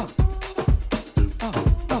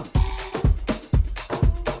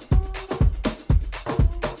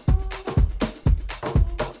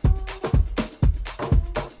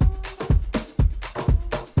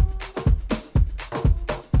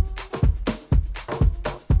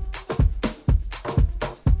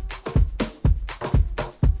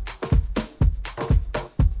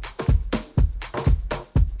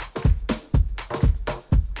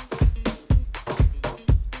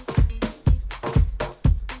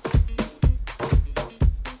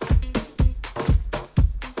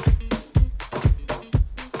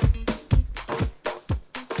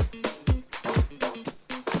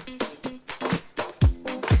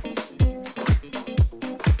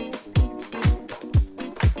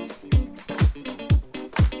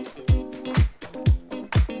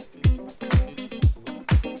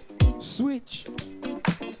 Switch.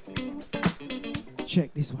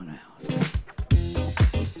 Check this one out.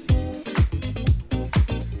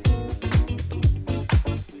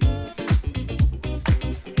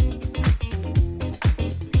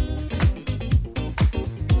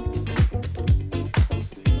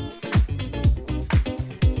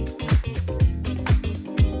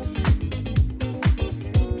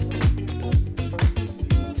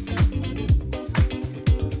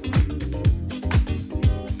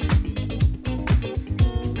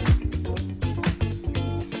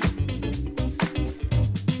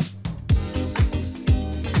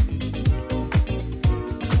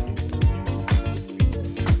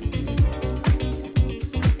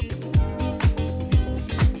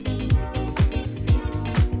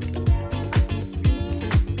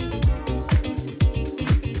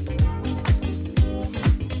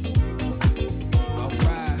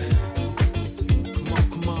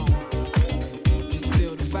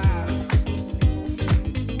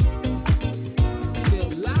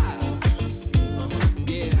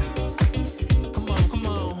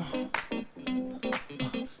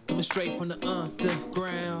 Straight from the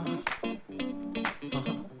underground.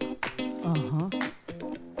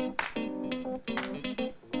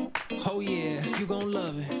 Oh yeah, you gon'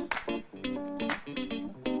 love it.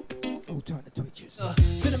 All time the twitches.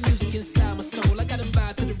 Feel the music inside my soul. I got a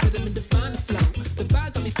vibe to the rhythm and define the flow. The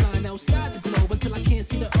vibe got me flying outside the globe until I can't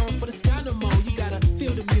see the earth or the sky no more. You gotta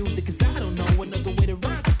feel the music, cause I don't know another way to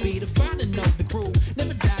rhyme could be to find and know the groove.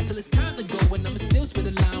 Never die till it's time to go, and I'ma still spit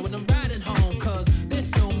a line when I'm riding home. Cause there's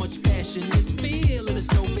so much passion, this feeling is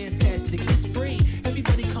so fantastic. It's free,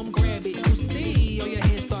 everybody come grab it. You see, all your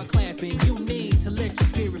hands start clapping. You need to let your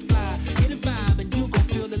spirit fly. Get a vibe and you gon'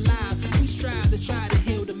 feel alive. We strive to try to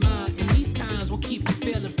heal the mind, and these times will keep you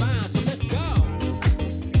feeling fine. So let's go.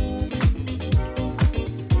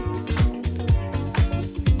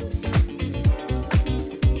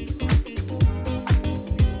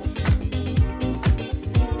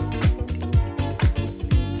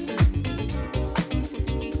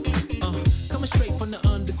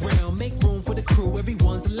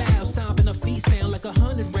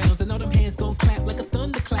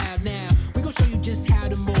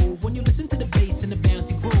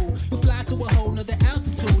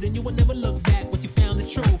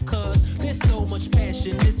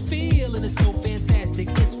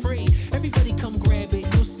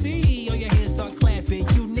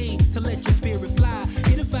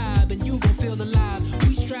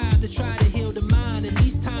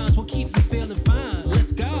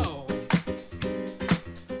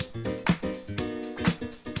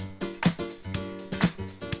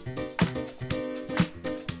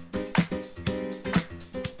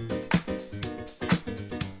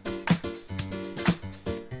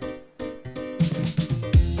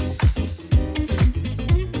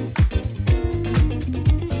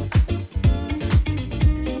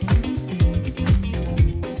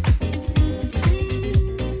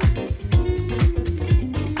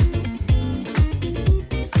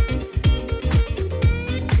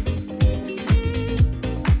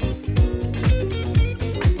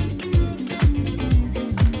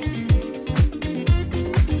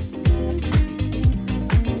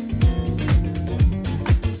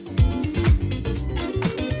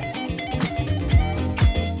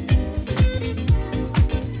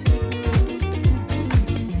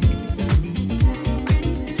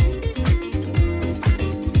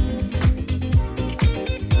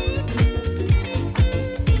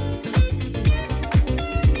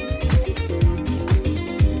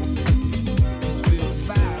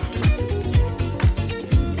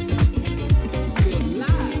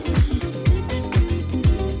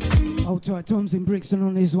 Hold tight, Tom's in Brixton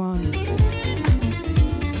on this one.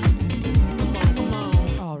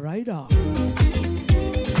 All right,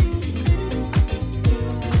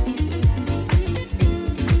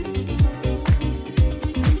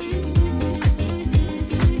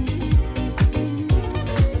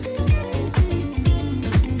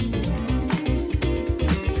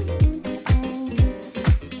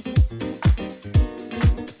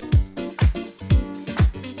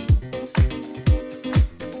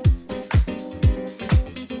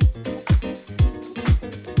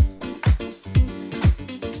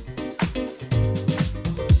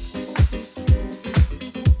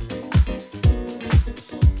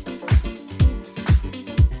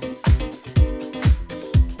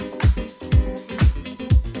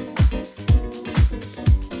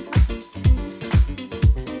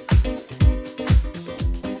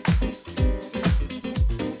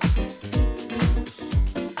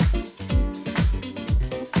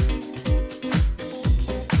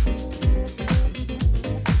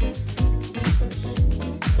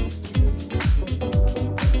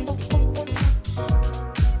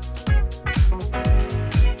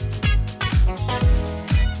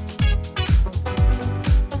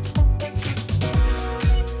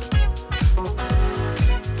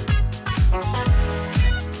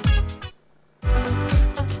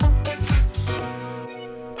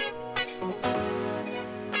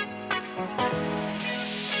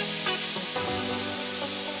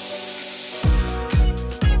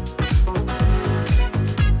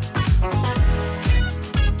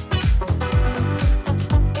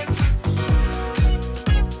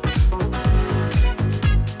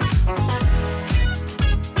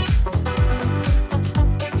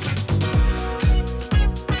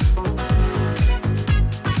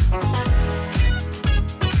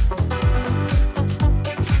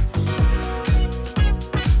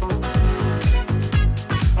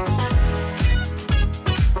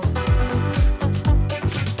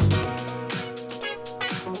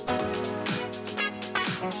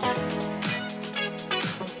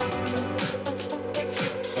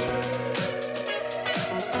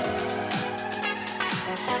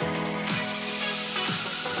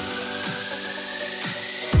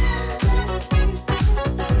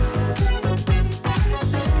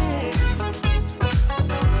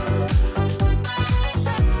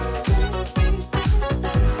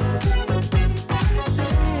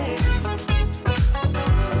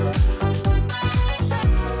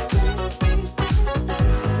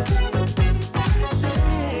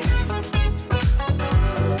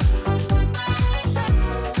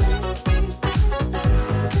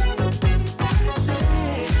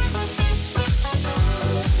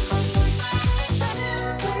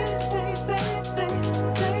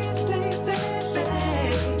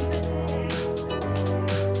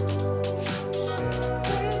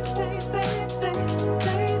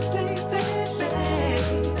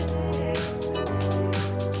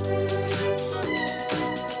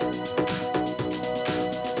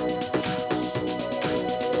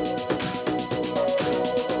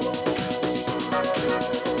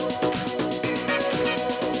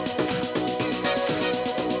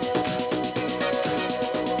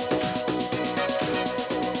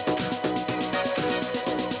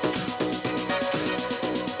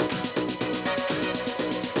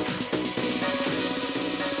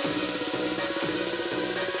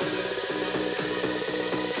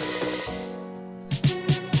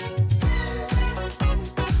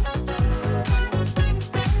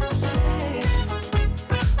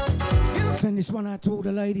 Send this one out to all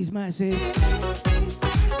the ladies, massive.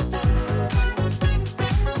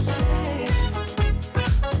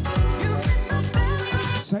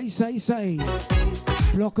 Say.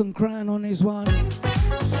 Block and crown on this one.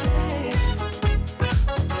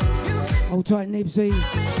 Hold tight, Nibsy.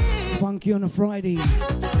 Funky on a Friday.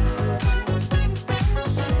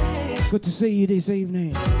 Good to see you this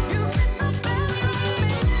evening.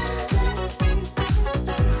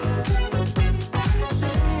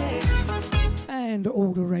 And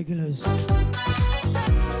all the regulars.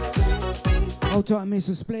 Hold tight,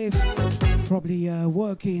 Mr. Spliff. Probably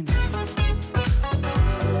working.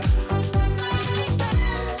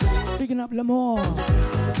 Picking up Lamar.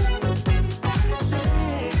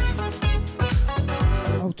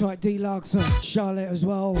 Hold tight, Deluxe, Charlotte as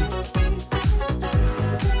well.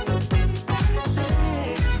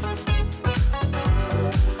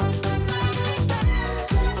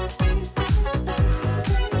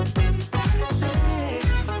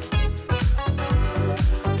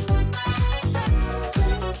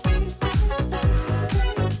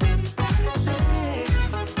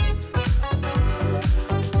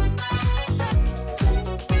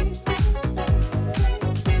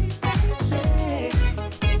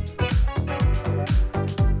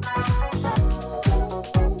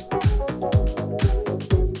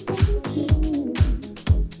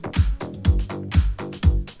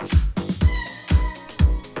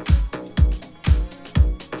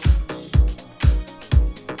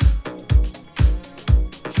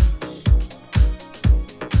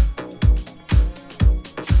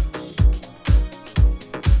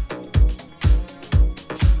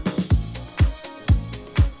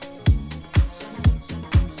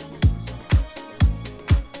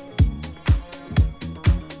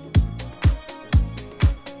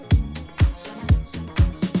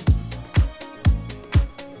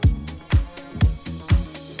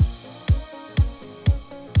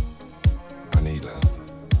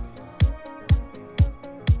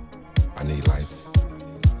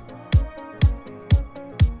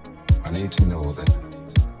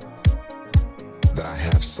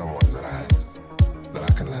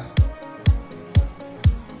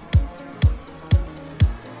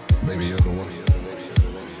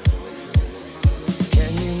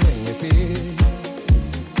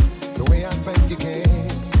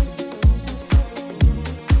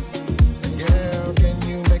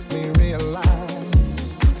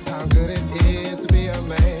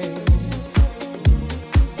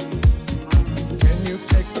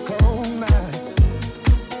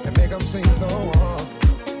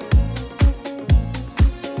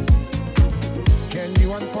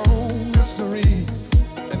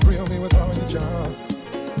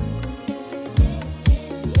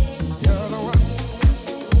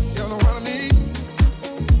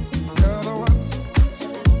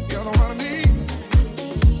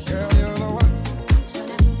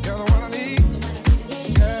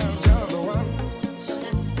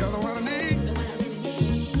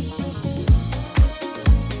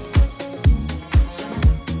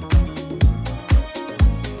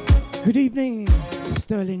 Good evening,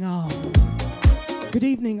 Sterling R. Good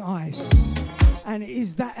evening, Ice. And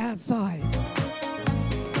is that outside?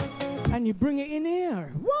 And you bring it in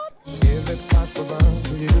here. What? Is it possible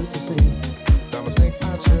for you to see the mistakes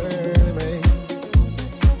I've surely made?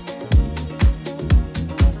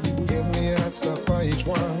 Give me an answer for each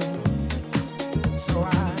one, so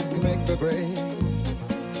I can make the grade.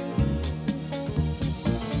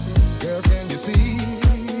 Girl, can you see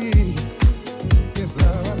it's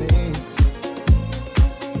love I need?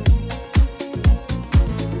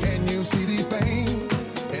 Can you see these things?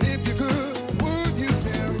 And if you could, would you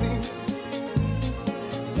tell me?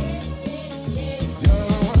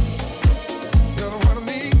 You're the one I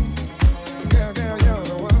need. Girl, girl, you're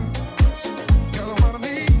the one. You're the one I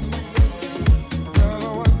need. You're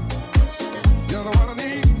the one. You're the one I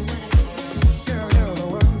need. Girl, you're the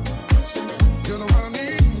one. You're the one I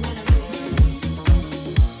need.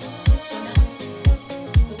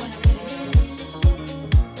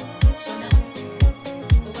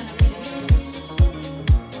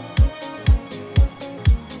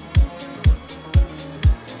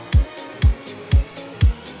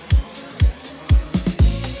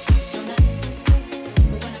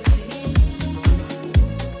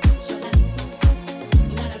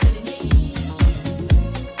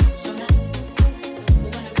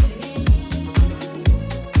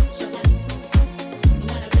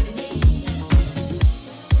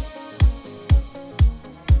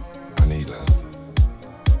 I need love.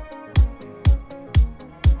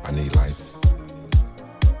 I need life.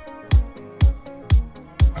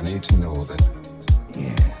 I need to know that,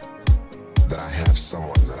 Yeah, that I have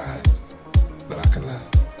someone that I can love.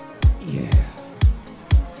 yeah.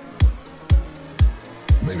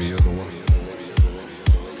 Maybe you're the one.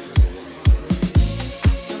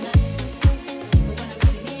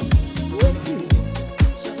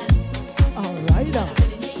 All right,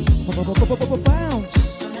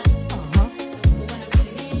 bounce. Uh-huh.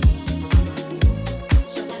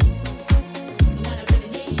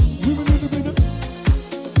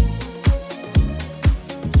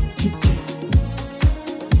 Chit-chat.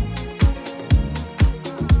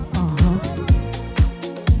 Uh-huh.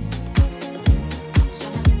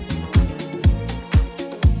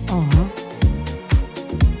 Uh-huh.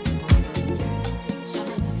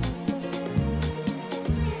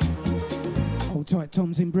 Hold tight,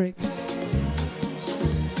 Tom's in brick.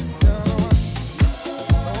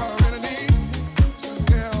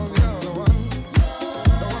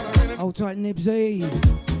 Hold tight, Nibsy.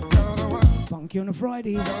 Funky on a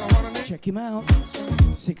Friday. Check him out.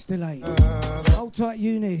 6 till 8. Hold tight,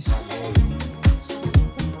 Eunice.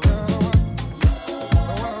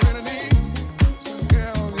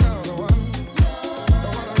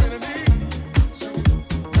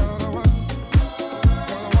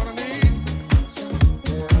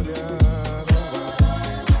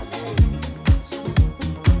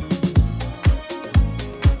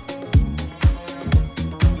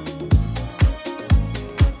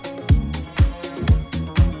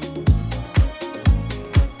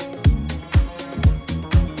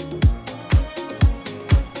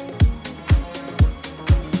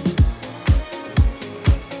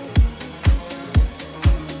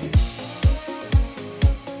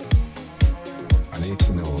 I need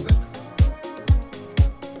to know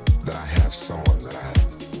that I have someone that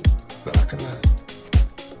I can love.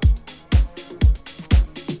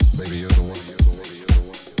 Baby, you're the one.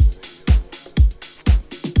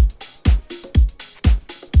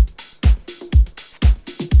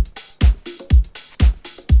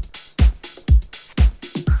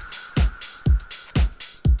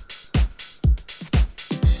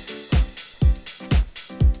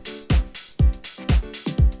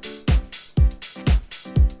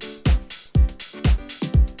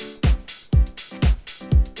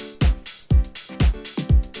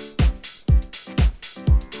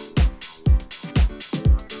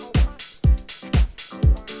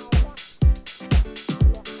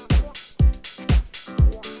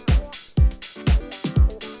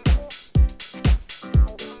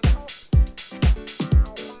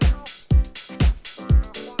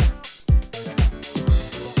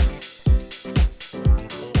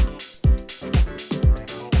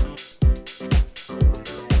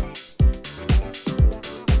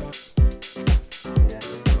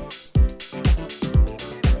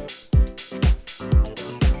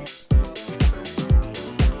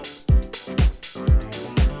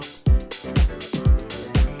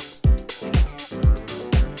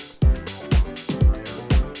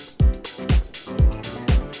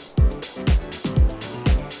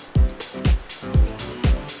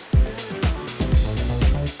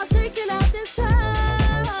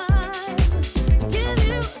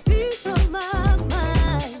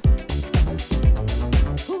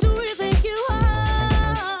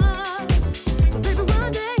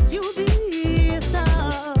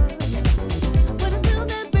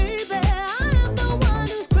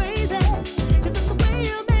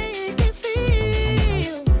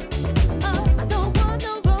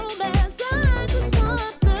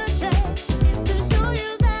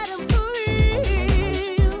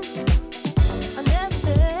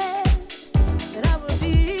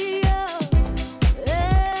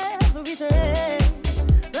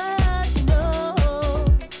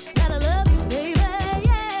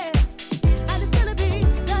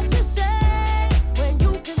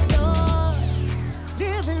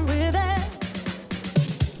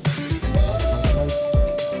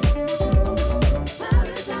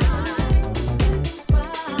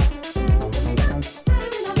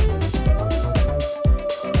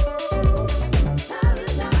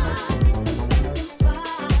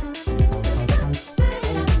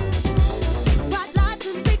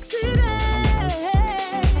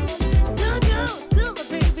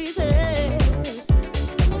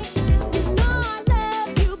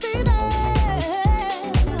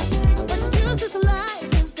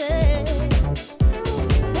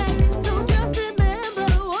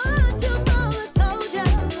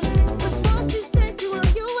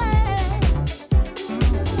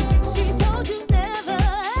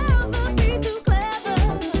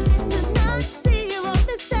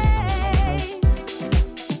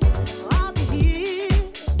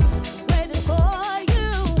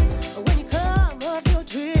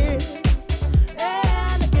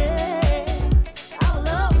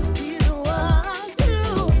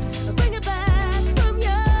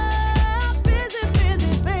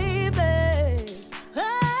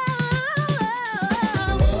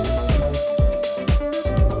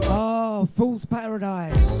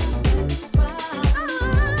 Paradise.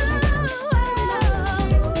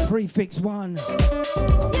 Prefix 1.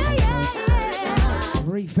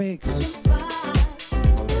 Refix.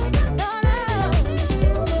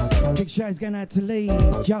 Big shouts going out to Lee,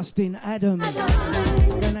 Justin, Adam.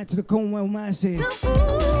 Going out to the Cornwall Massive.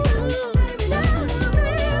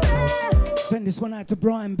 Send this one out to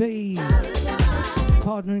Brian B.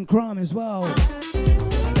 Partner in crime as well.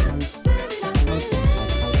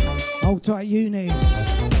 Hold tight, Eunice.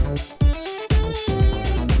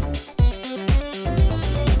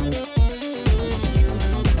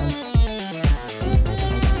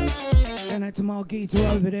 Going out to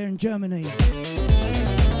Margita over there in Germany.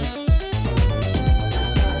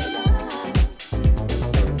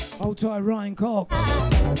 Hold tight, Ryan Cox.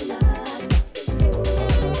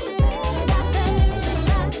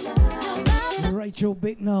 Rachel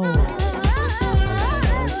Bicknell.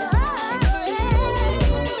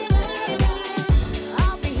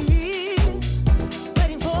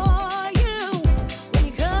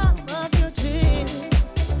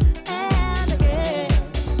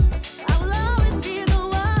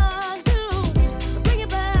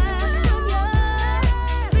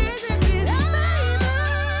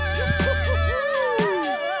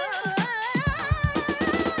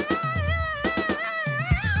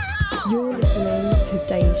 You're listening to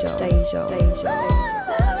Deja.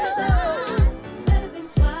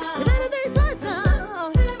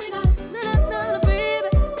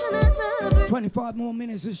 25 more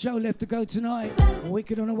minutes of show left to go tonight.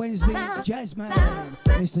 Wicked on a Wednesday, Jazz Man,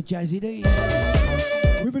 Mr. Jazzy D.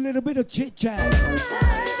 With a little bit of chit chat.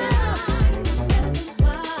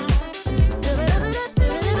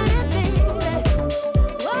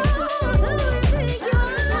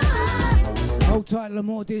 Hold tight,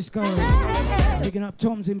 Lamore Disco. Picking up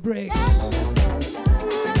Toms in Bricks.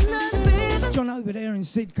 John over there in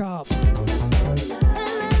Sidcup.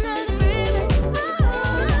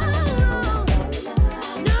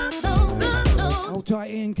 Hold tight,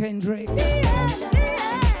 Ian Kendrick.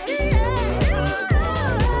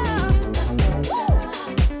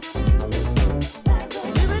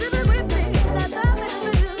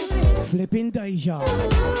 Flipping Deja.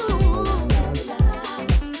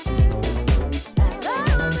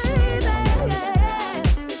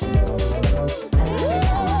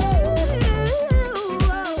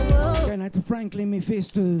 Going out to Franklin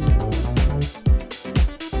Mephisto.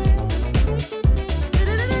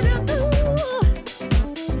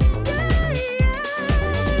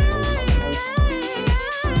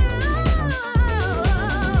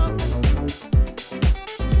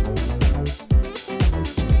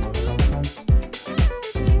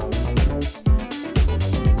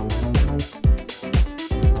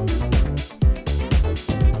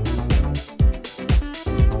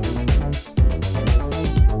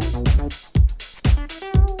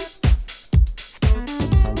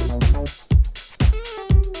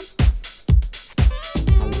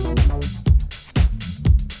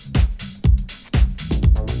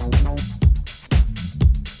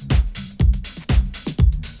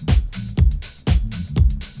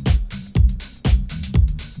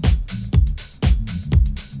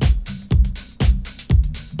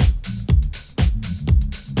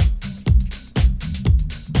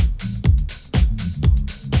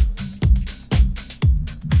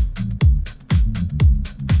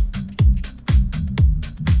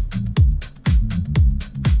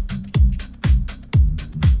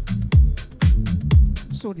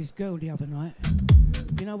 Saw this girl the other night.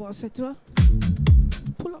 You know what I said to her?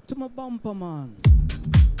 Pull up to my bumper, man.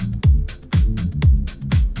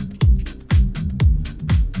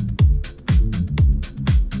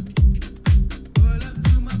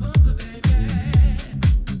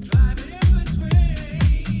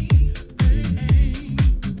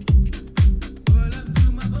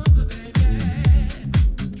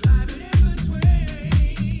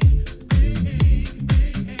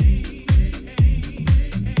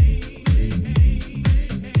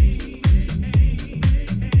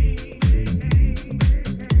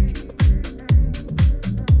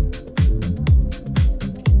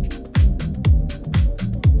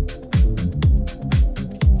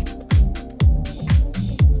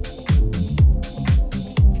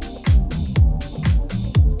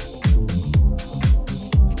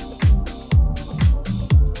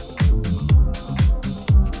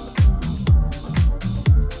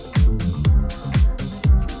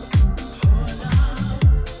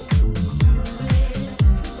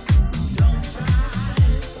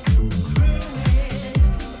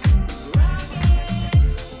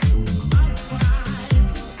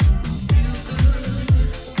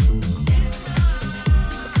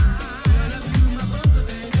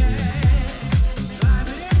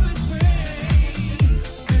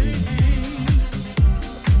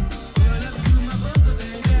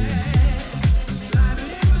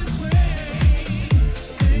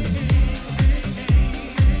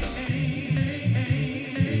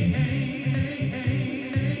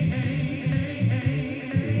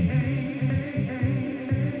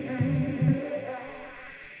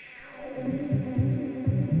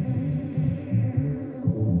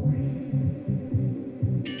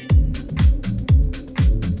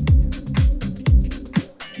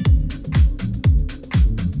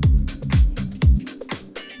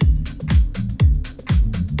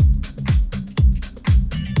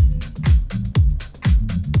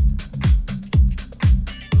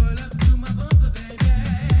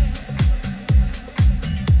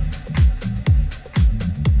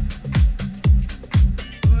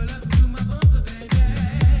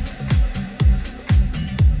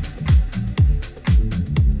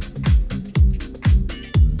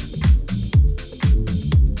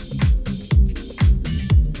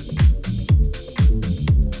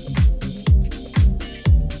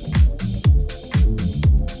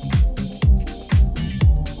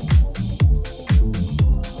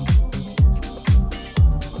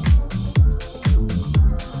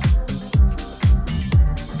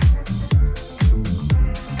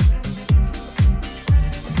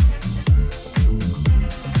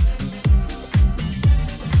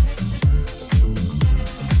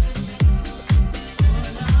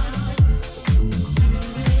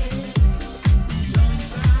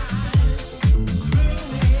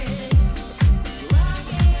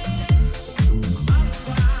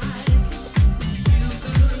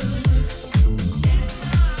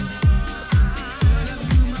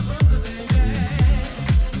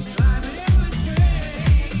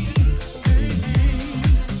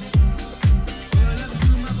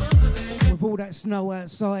 snow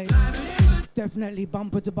outside. Definitely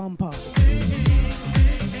bumper to bumper.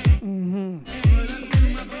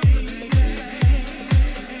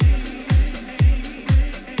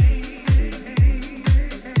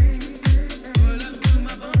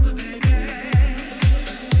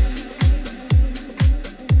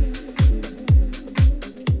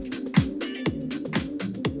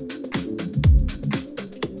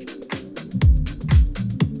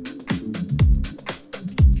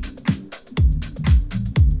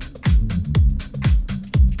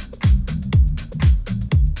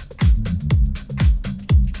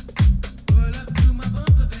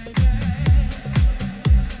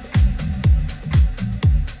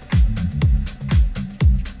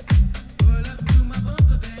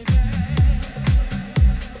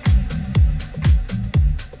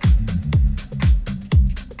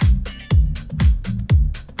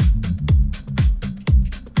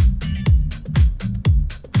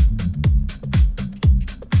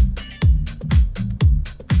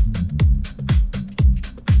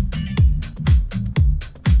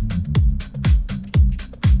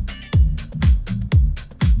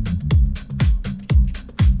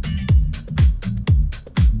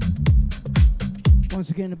 Once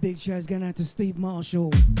again, a big shout's going out to Steve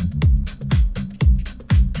Marshall.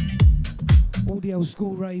 All the old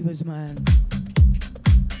school ravers, man.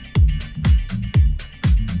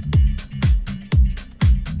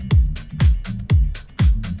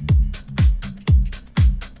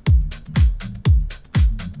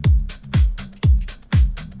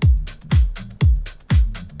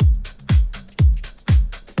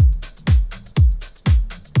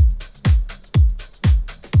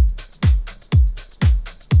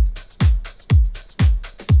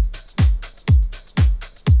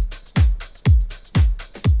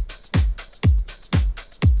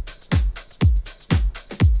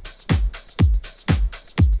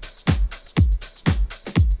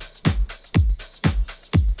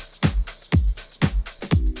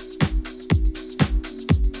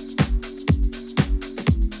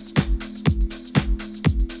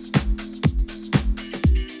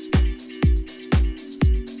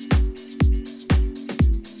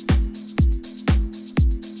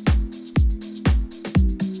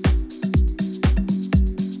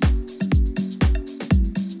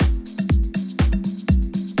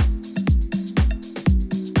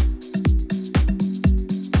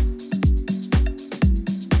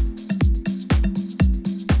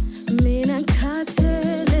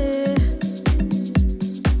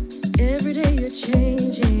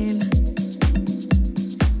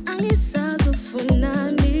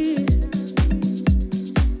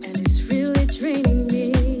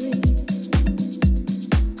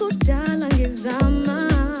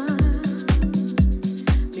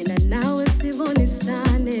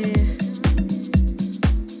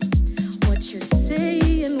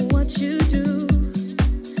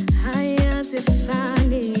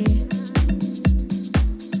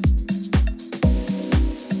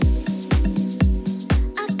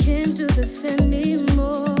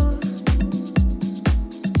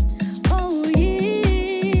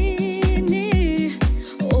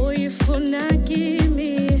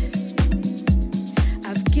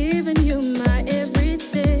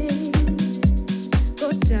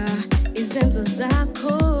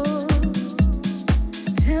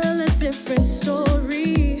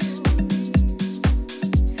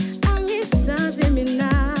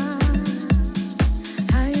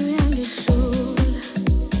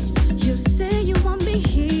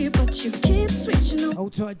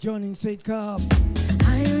 Joining Seed Cup.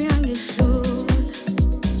 I don't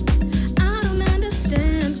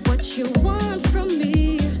understand what you want from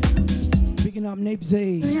me. Picking up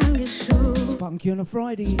Nipsey. Funky on a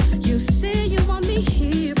Friday. You say you want me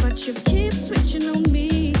here, but you keep switching on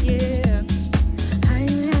me, yeah. I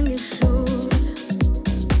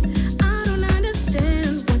don't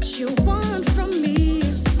understand what you want from me.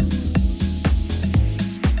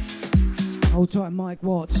 Hold tight, Mike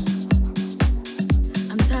Watts.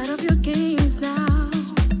 I'm tired of your games now.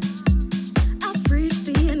 I've reached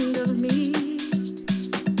the end of me.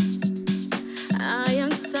 I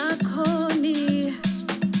am so corny.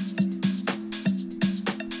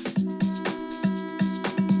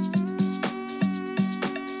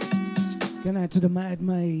 Going out to the Mad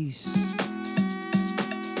Maze.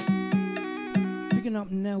 Picking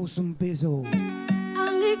up Nelson Bizzle.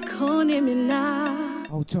 I'm corny me now.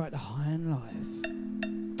 Hold tight, the High and Life.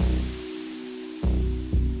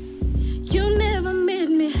 You never meet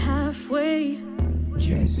me halfway.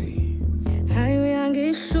 Jazzy. Hayo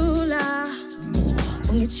yangishula.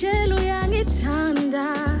 Ungichelo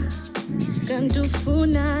yangithanda. Kanti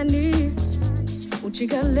ufunani?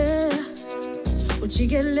 Ujikale.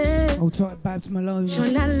 ujikele Hold tight, Babs Malone.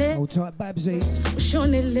 shonale Hold tight, Babsy.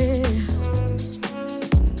 ushonele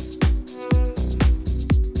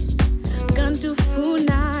kanti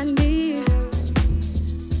ufunani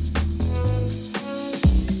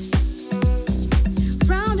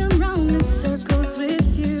round and round in circles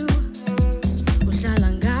with you uhlala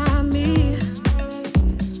ngami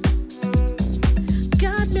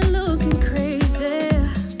got me looking crazy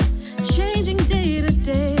changing day to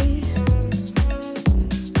day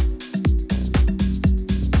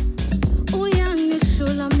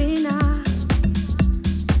uyangihlula mina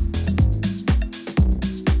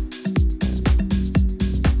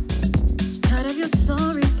tired of your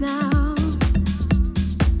stories now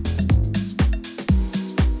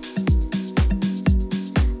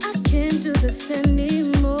I can't do this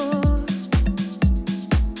anymore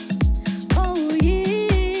oh yini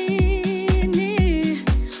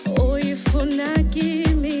uyifuna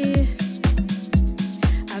kimi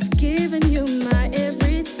I've given you my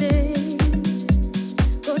everything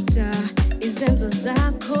kodwa izenzo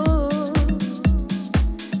zakho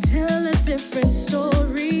tell a different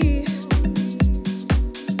story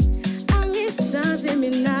angisazi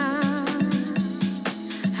mina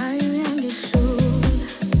hayo yangihlula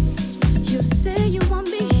you say you want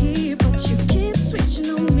me here but you keep switching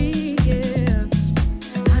on me yeah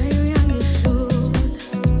hayo yangihlula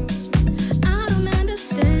I don't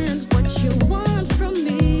understand what you want from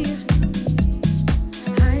me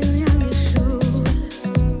hayo yangihlula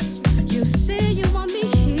you say you want me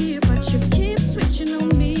here but you keep switching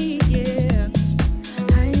on me yeah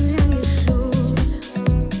hayo yangihlula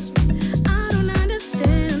I don't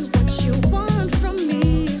understand what you want from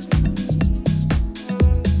me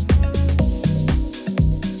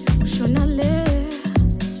ushonale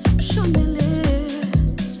ushonele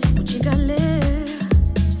ujikale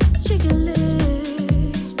ujikele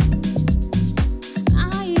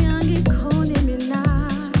ayangikhoni mina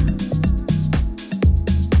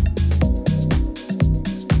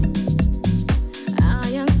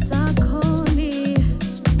ayangisakhoni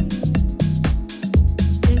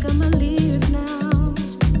think I'ma leave now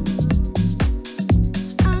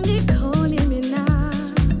angikhoni mina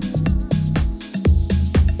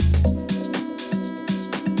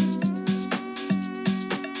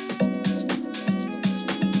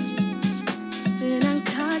mina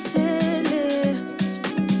ngikhathele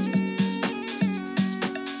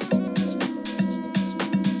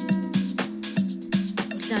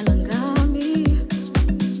uhlala ngami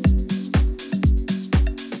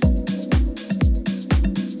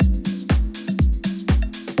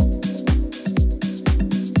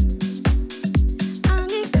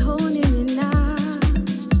angikhoni mina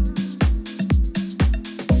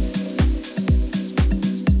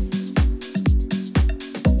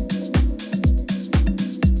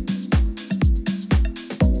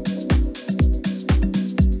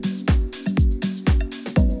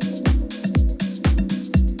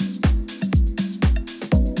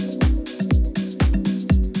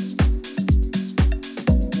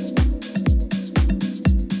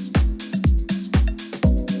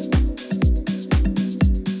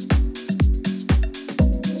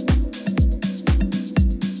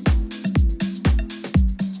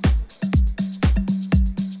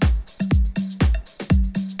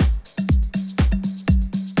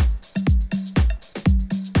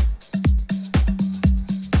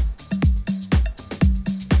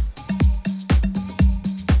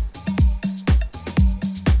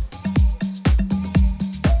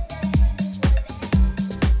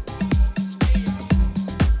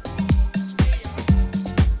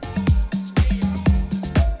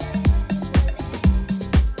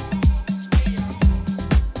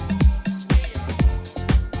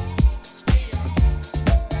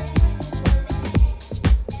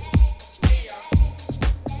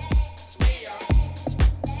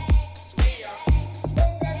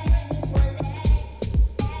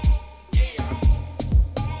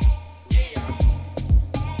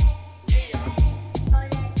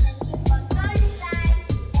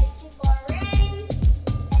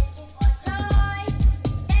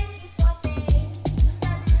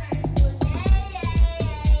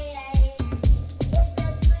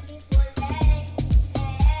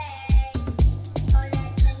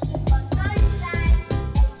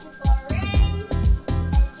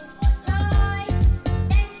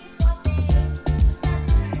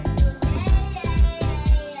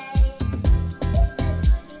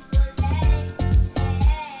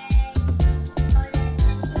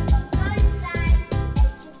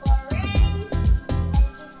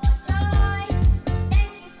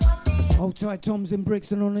Hold tight, Tom's in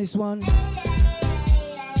Brixton on this one.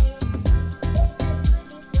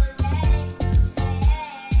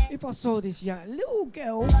 if I saw this young little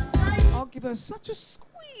girl, I'll give her such a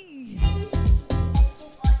squeeze.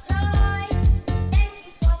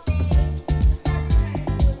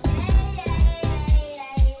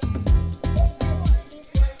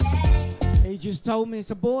 He just told me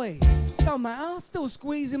it's a boy. Don't matter, I'll still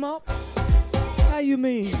squeeze him up. How you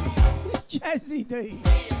mean? It's Jazzy D.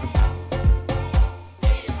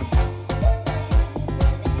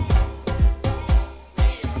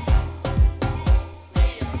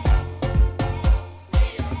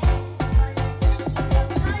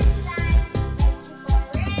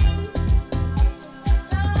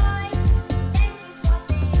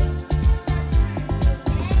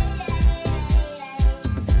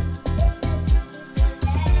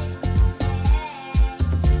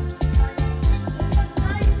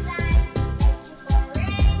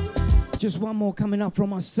 Just one more coming up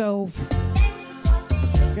from myself.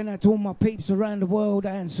 Going out to all my peeps around the world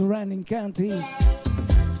and surrounding counties.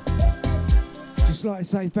 Just like to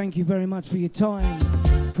say thank you very much for your time,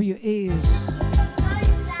 for your ears.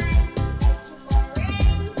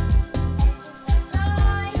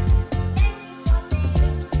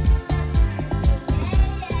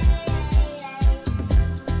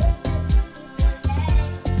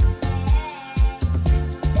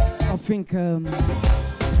 I think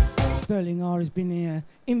Sterling R has been here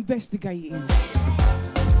investigating.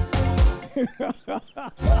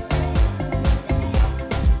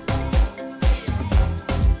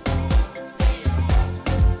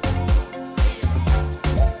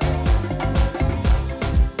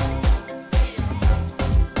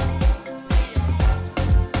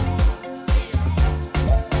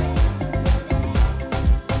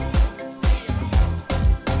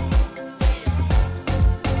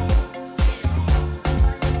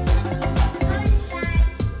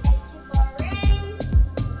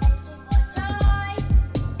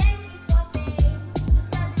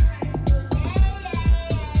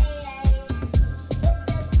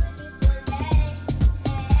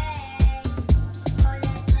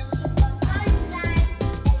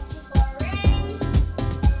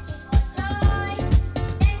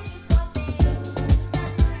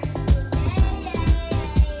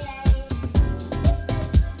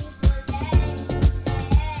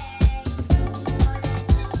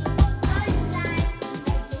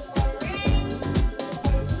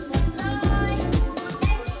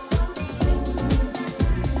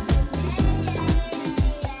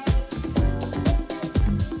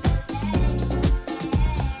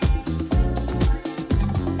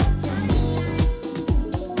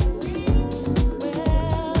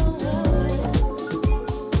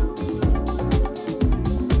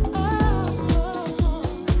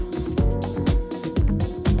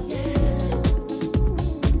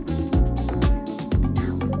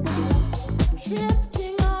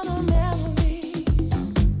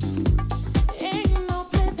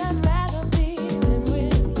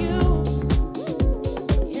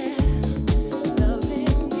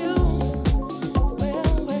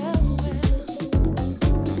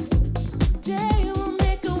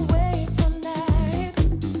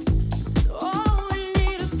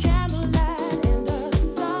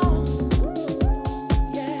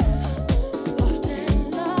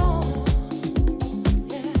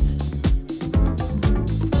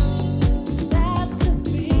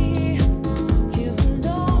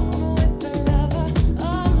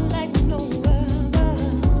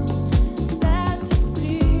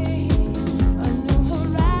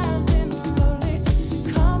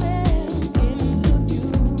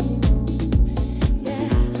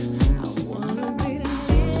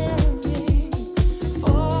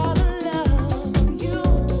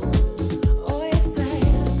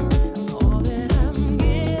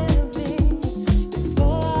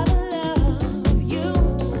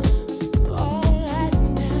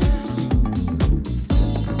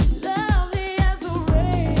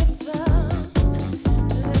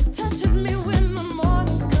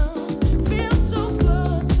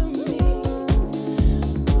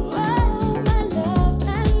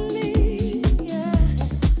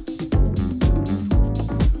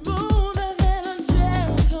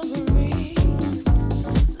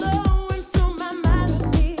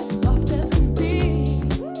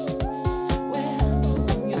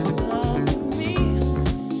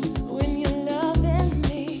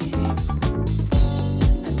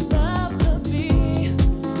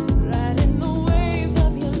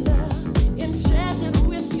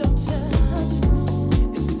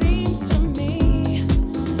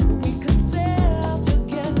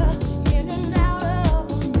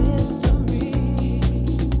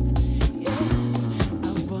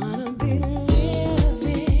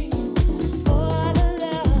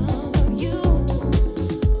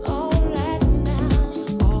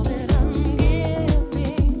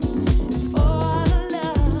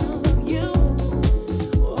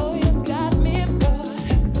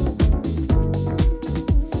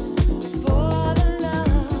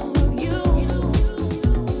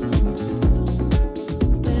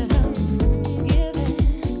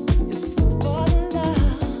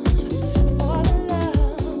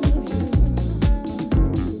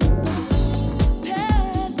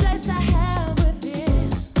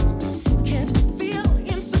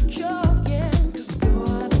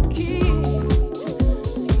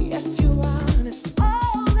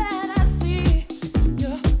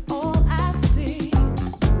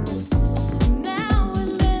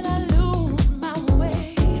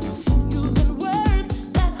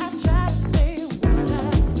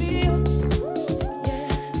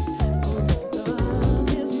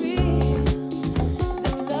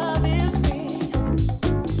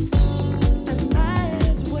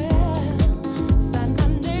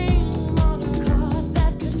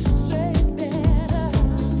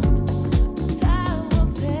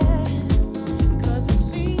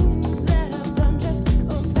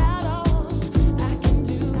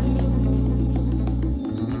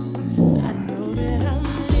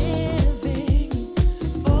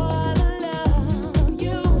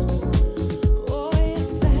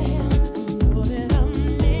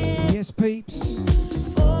 peeps.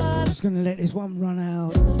 Just gonna let this one run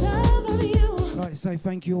out. I'd like to say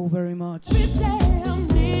thank you all very much for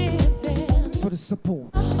the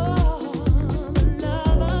support.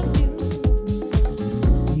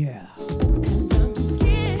 Yeah.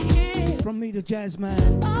 From me, the Jazz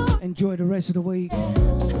Man. Enjoy the rest of the week.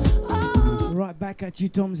 Right back at you,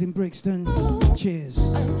 Tom's in Brixton. Cheers.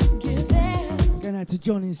 Going out to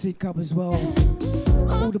John in Sidcup as well.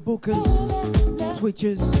 All the bookers,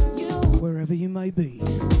 twitchers, wherever you may be.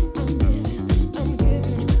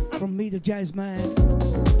 From me, the Jazz Man.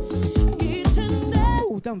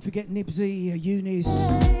 Oh, don't forget Nibsy, Eunice,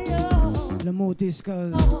 L'Amour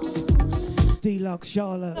Disco, Deluxe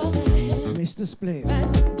Charlotte, Mr. Split.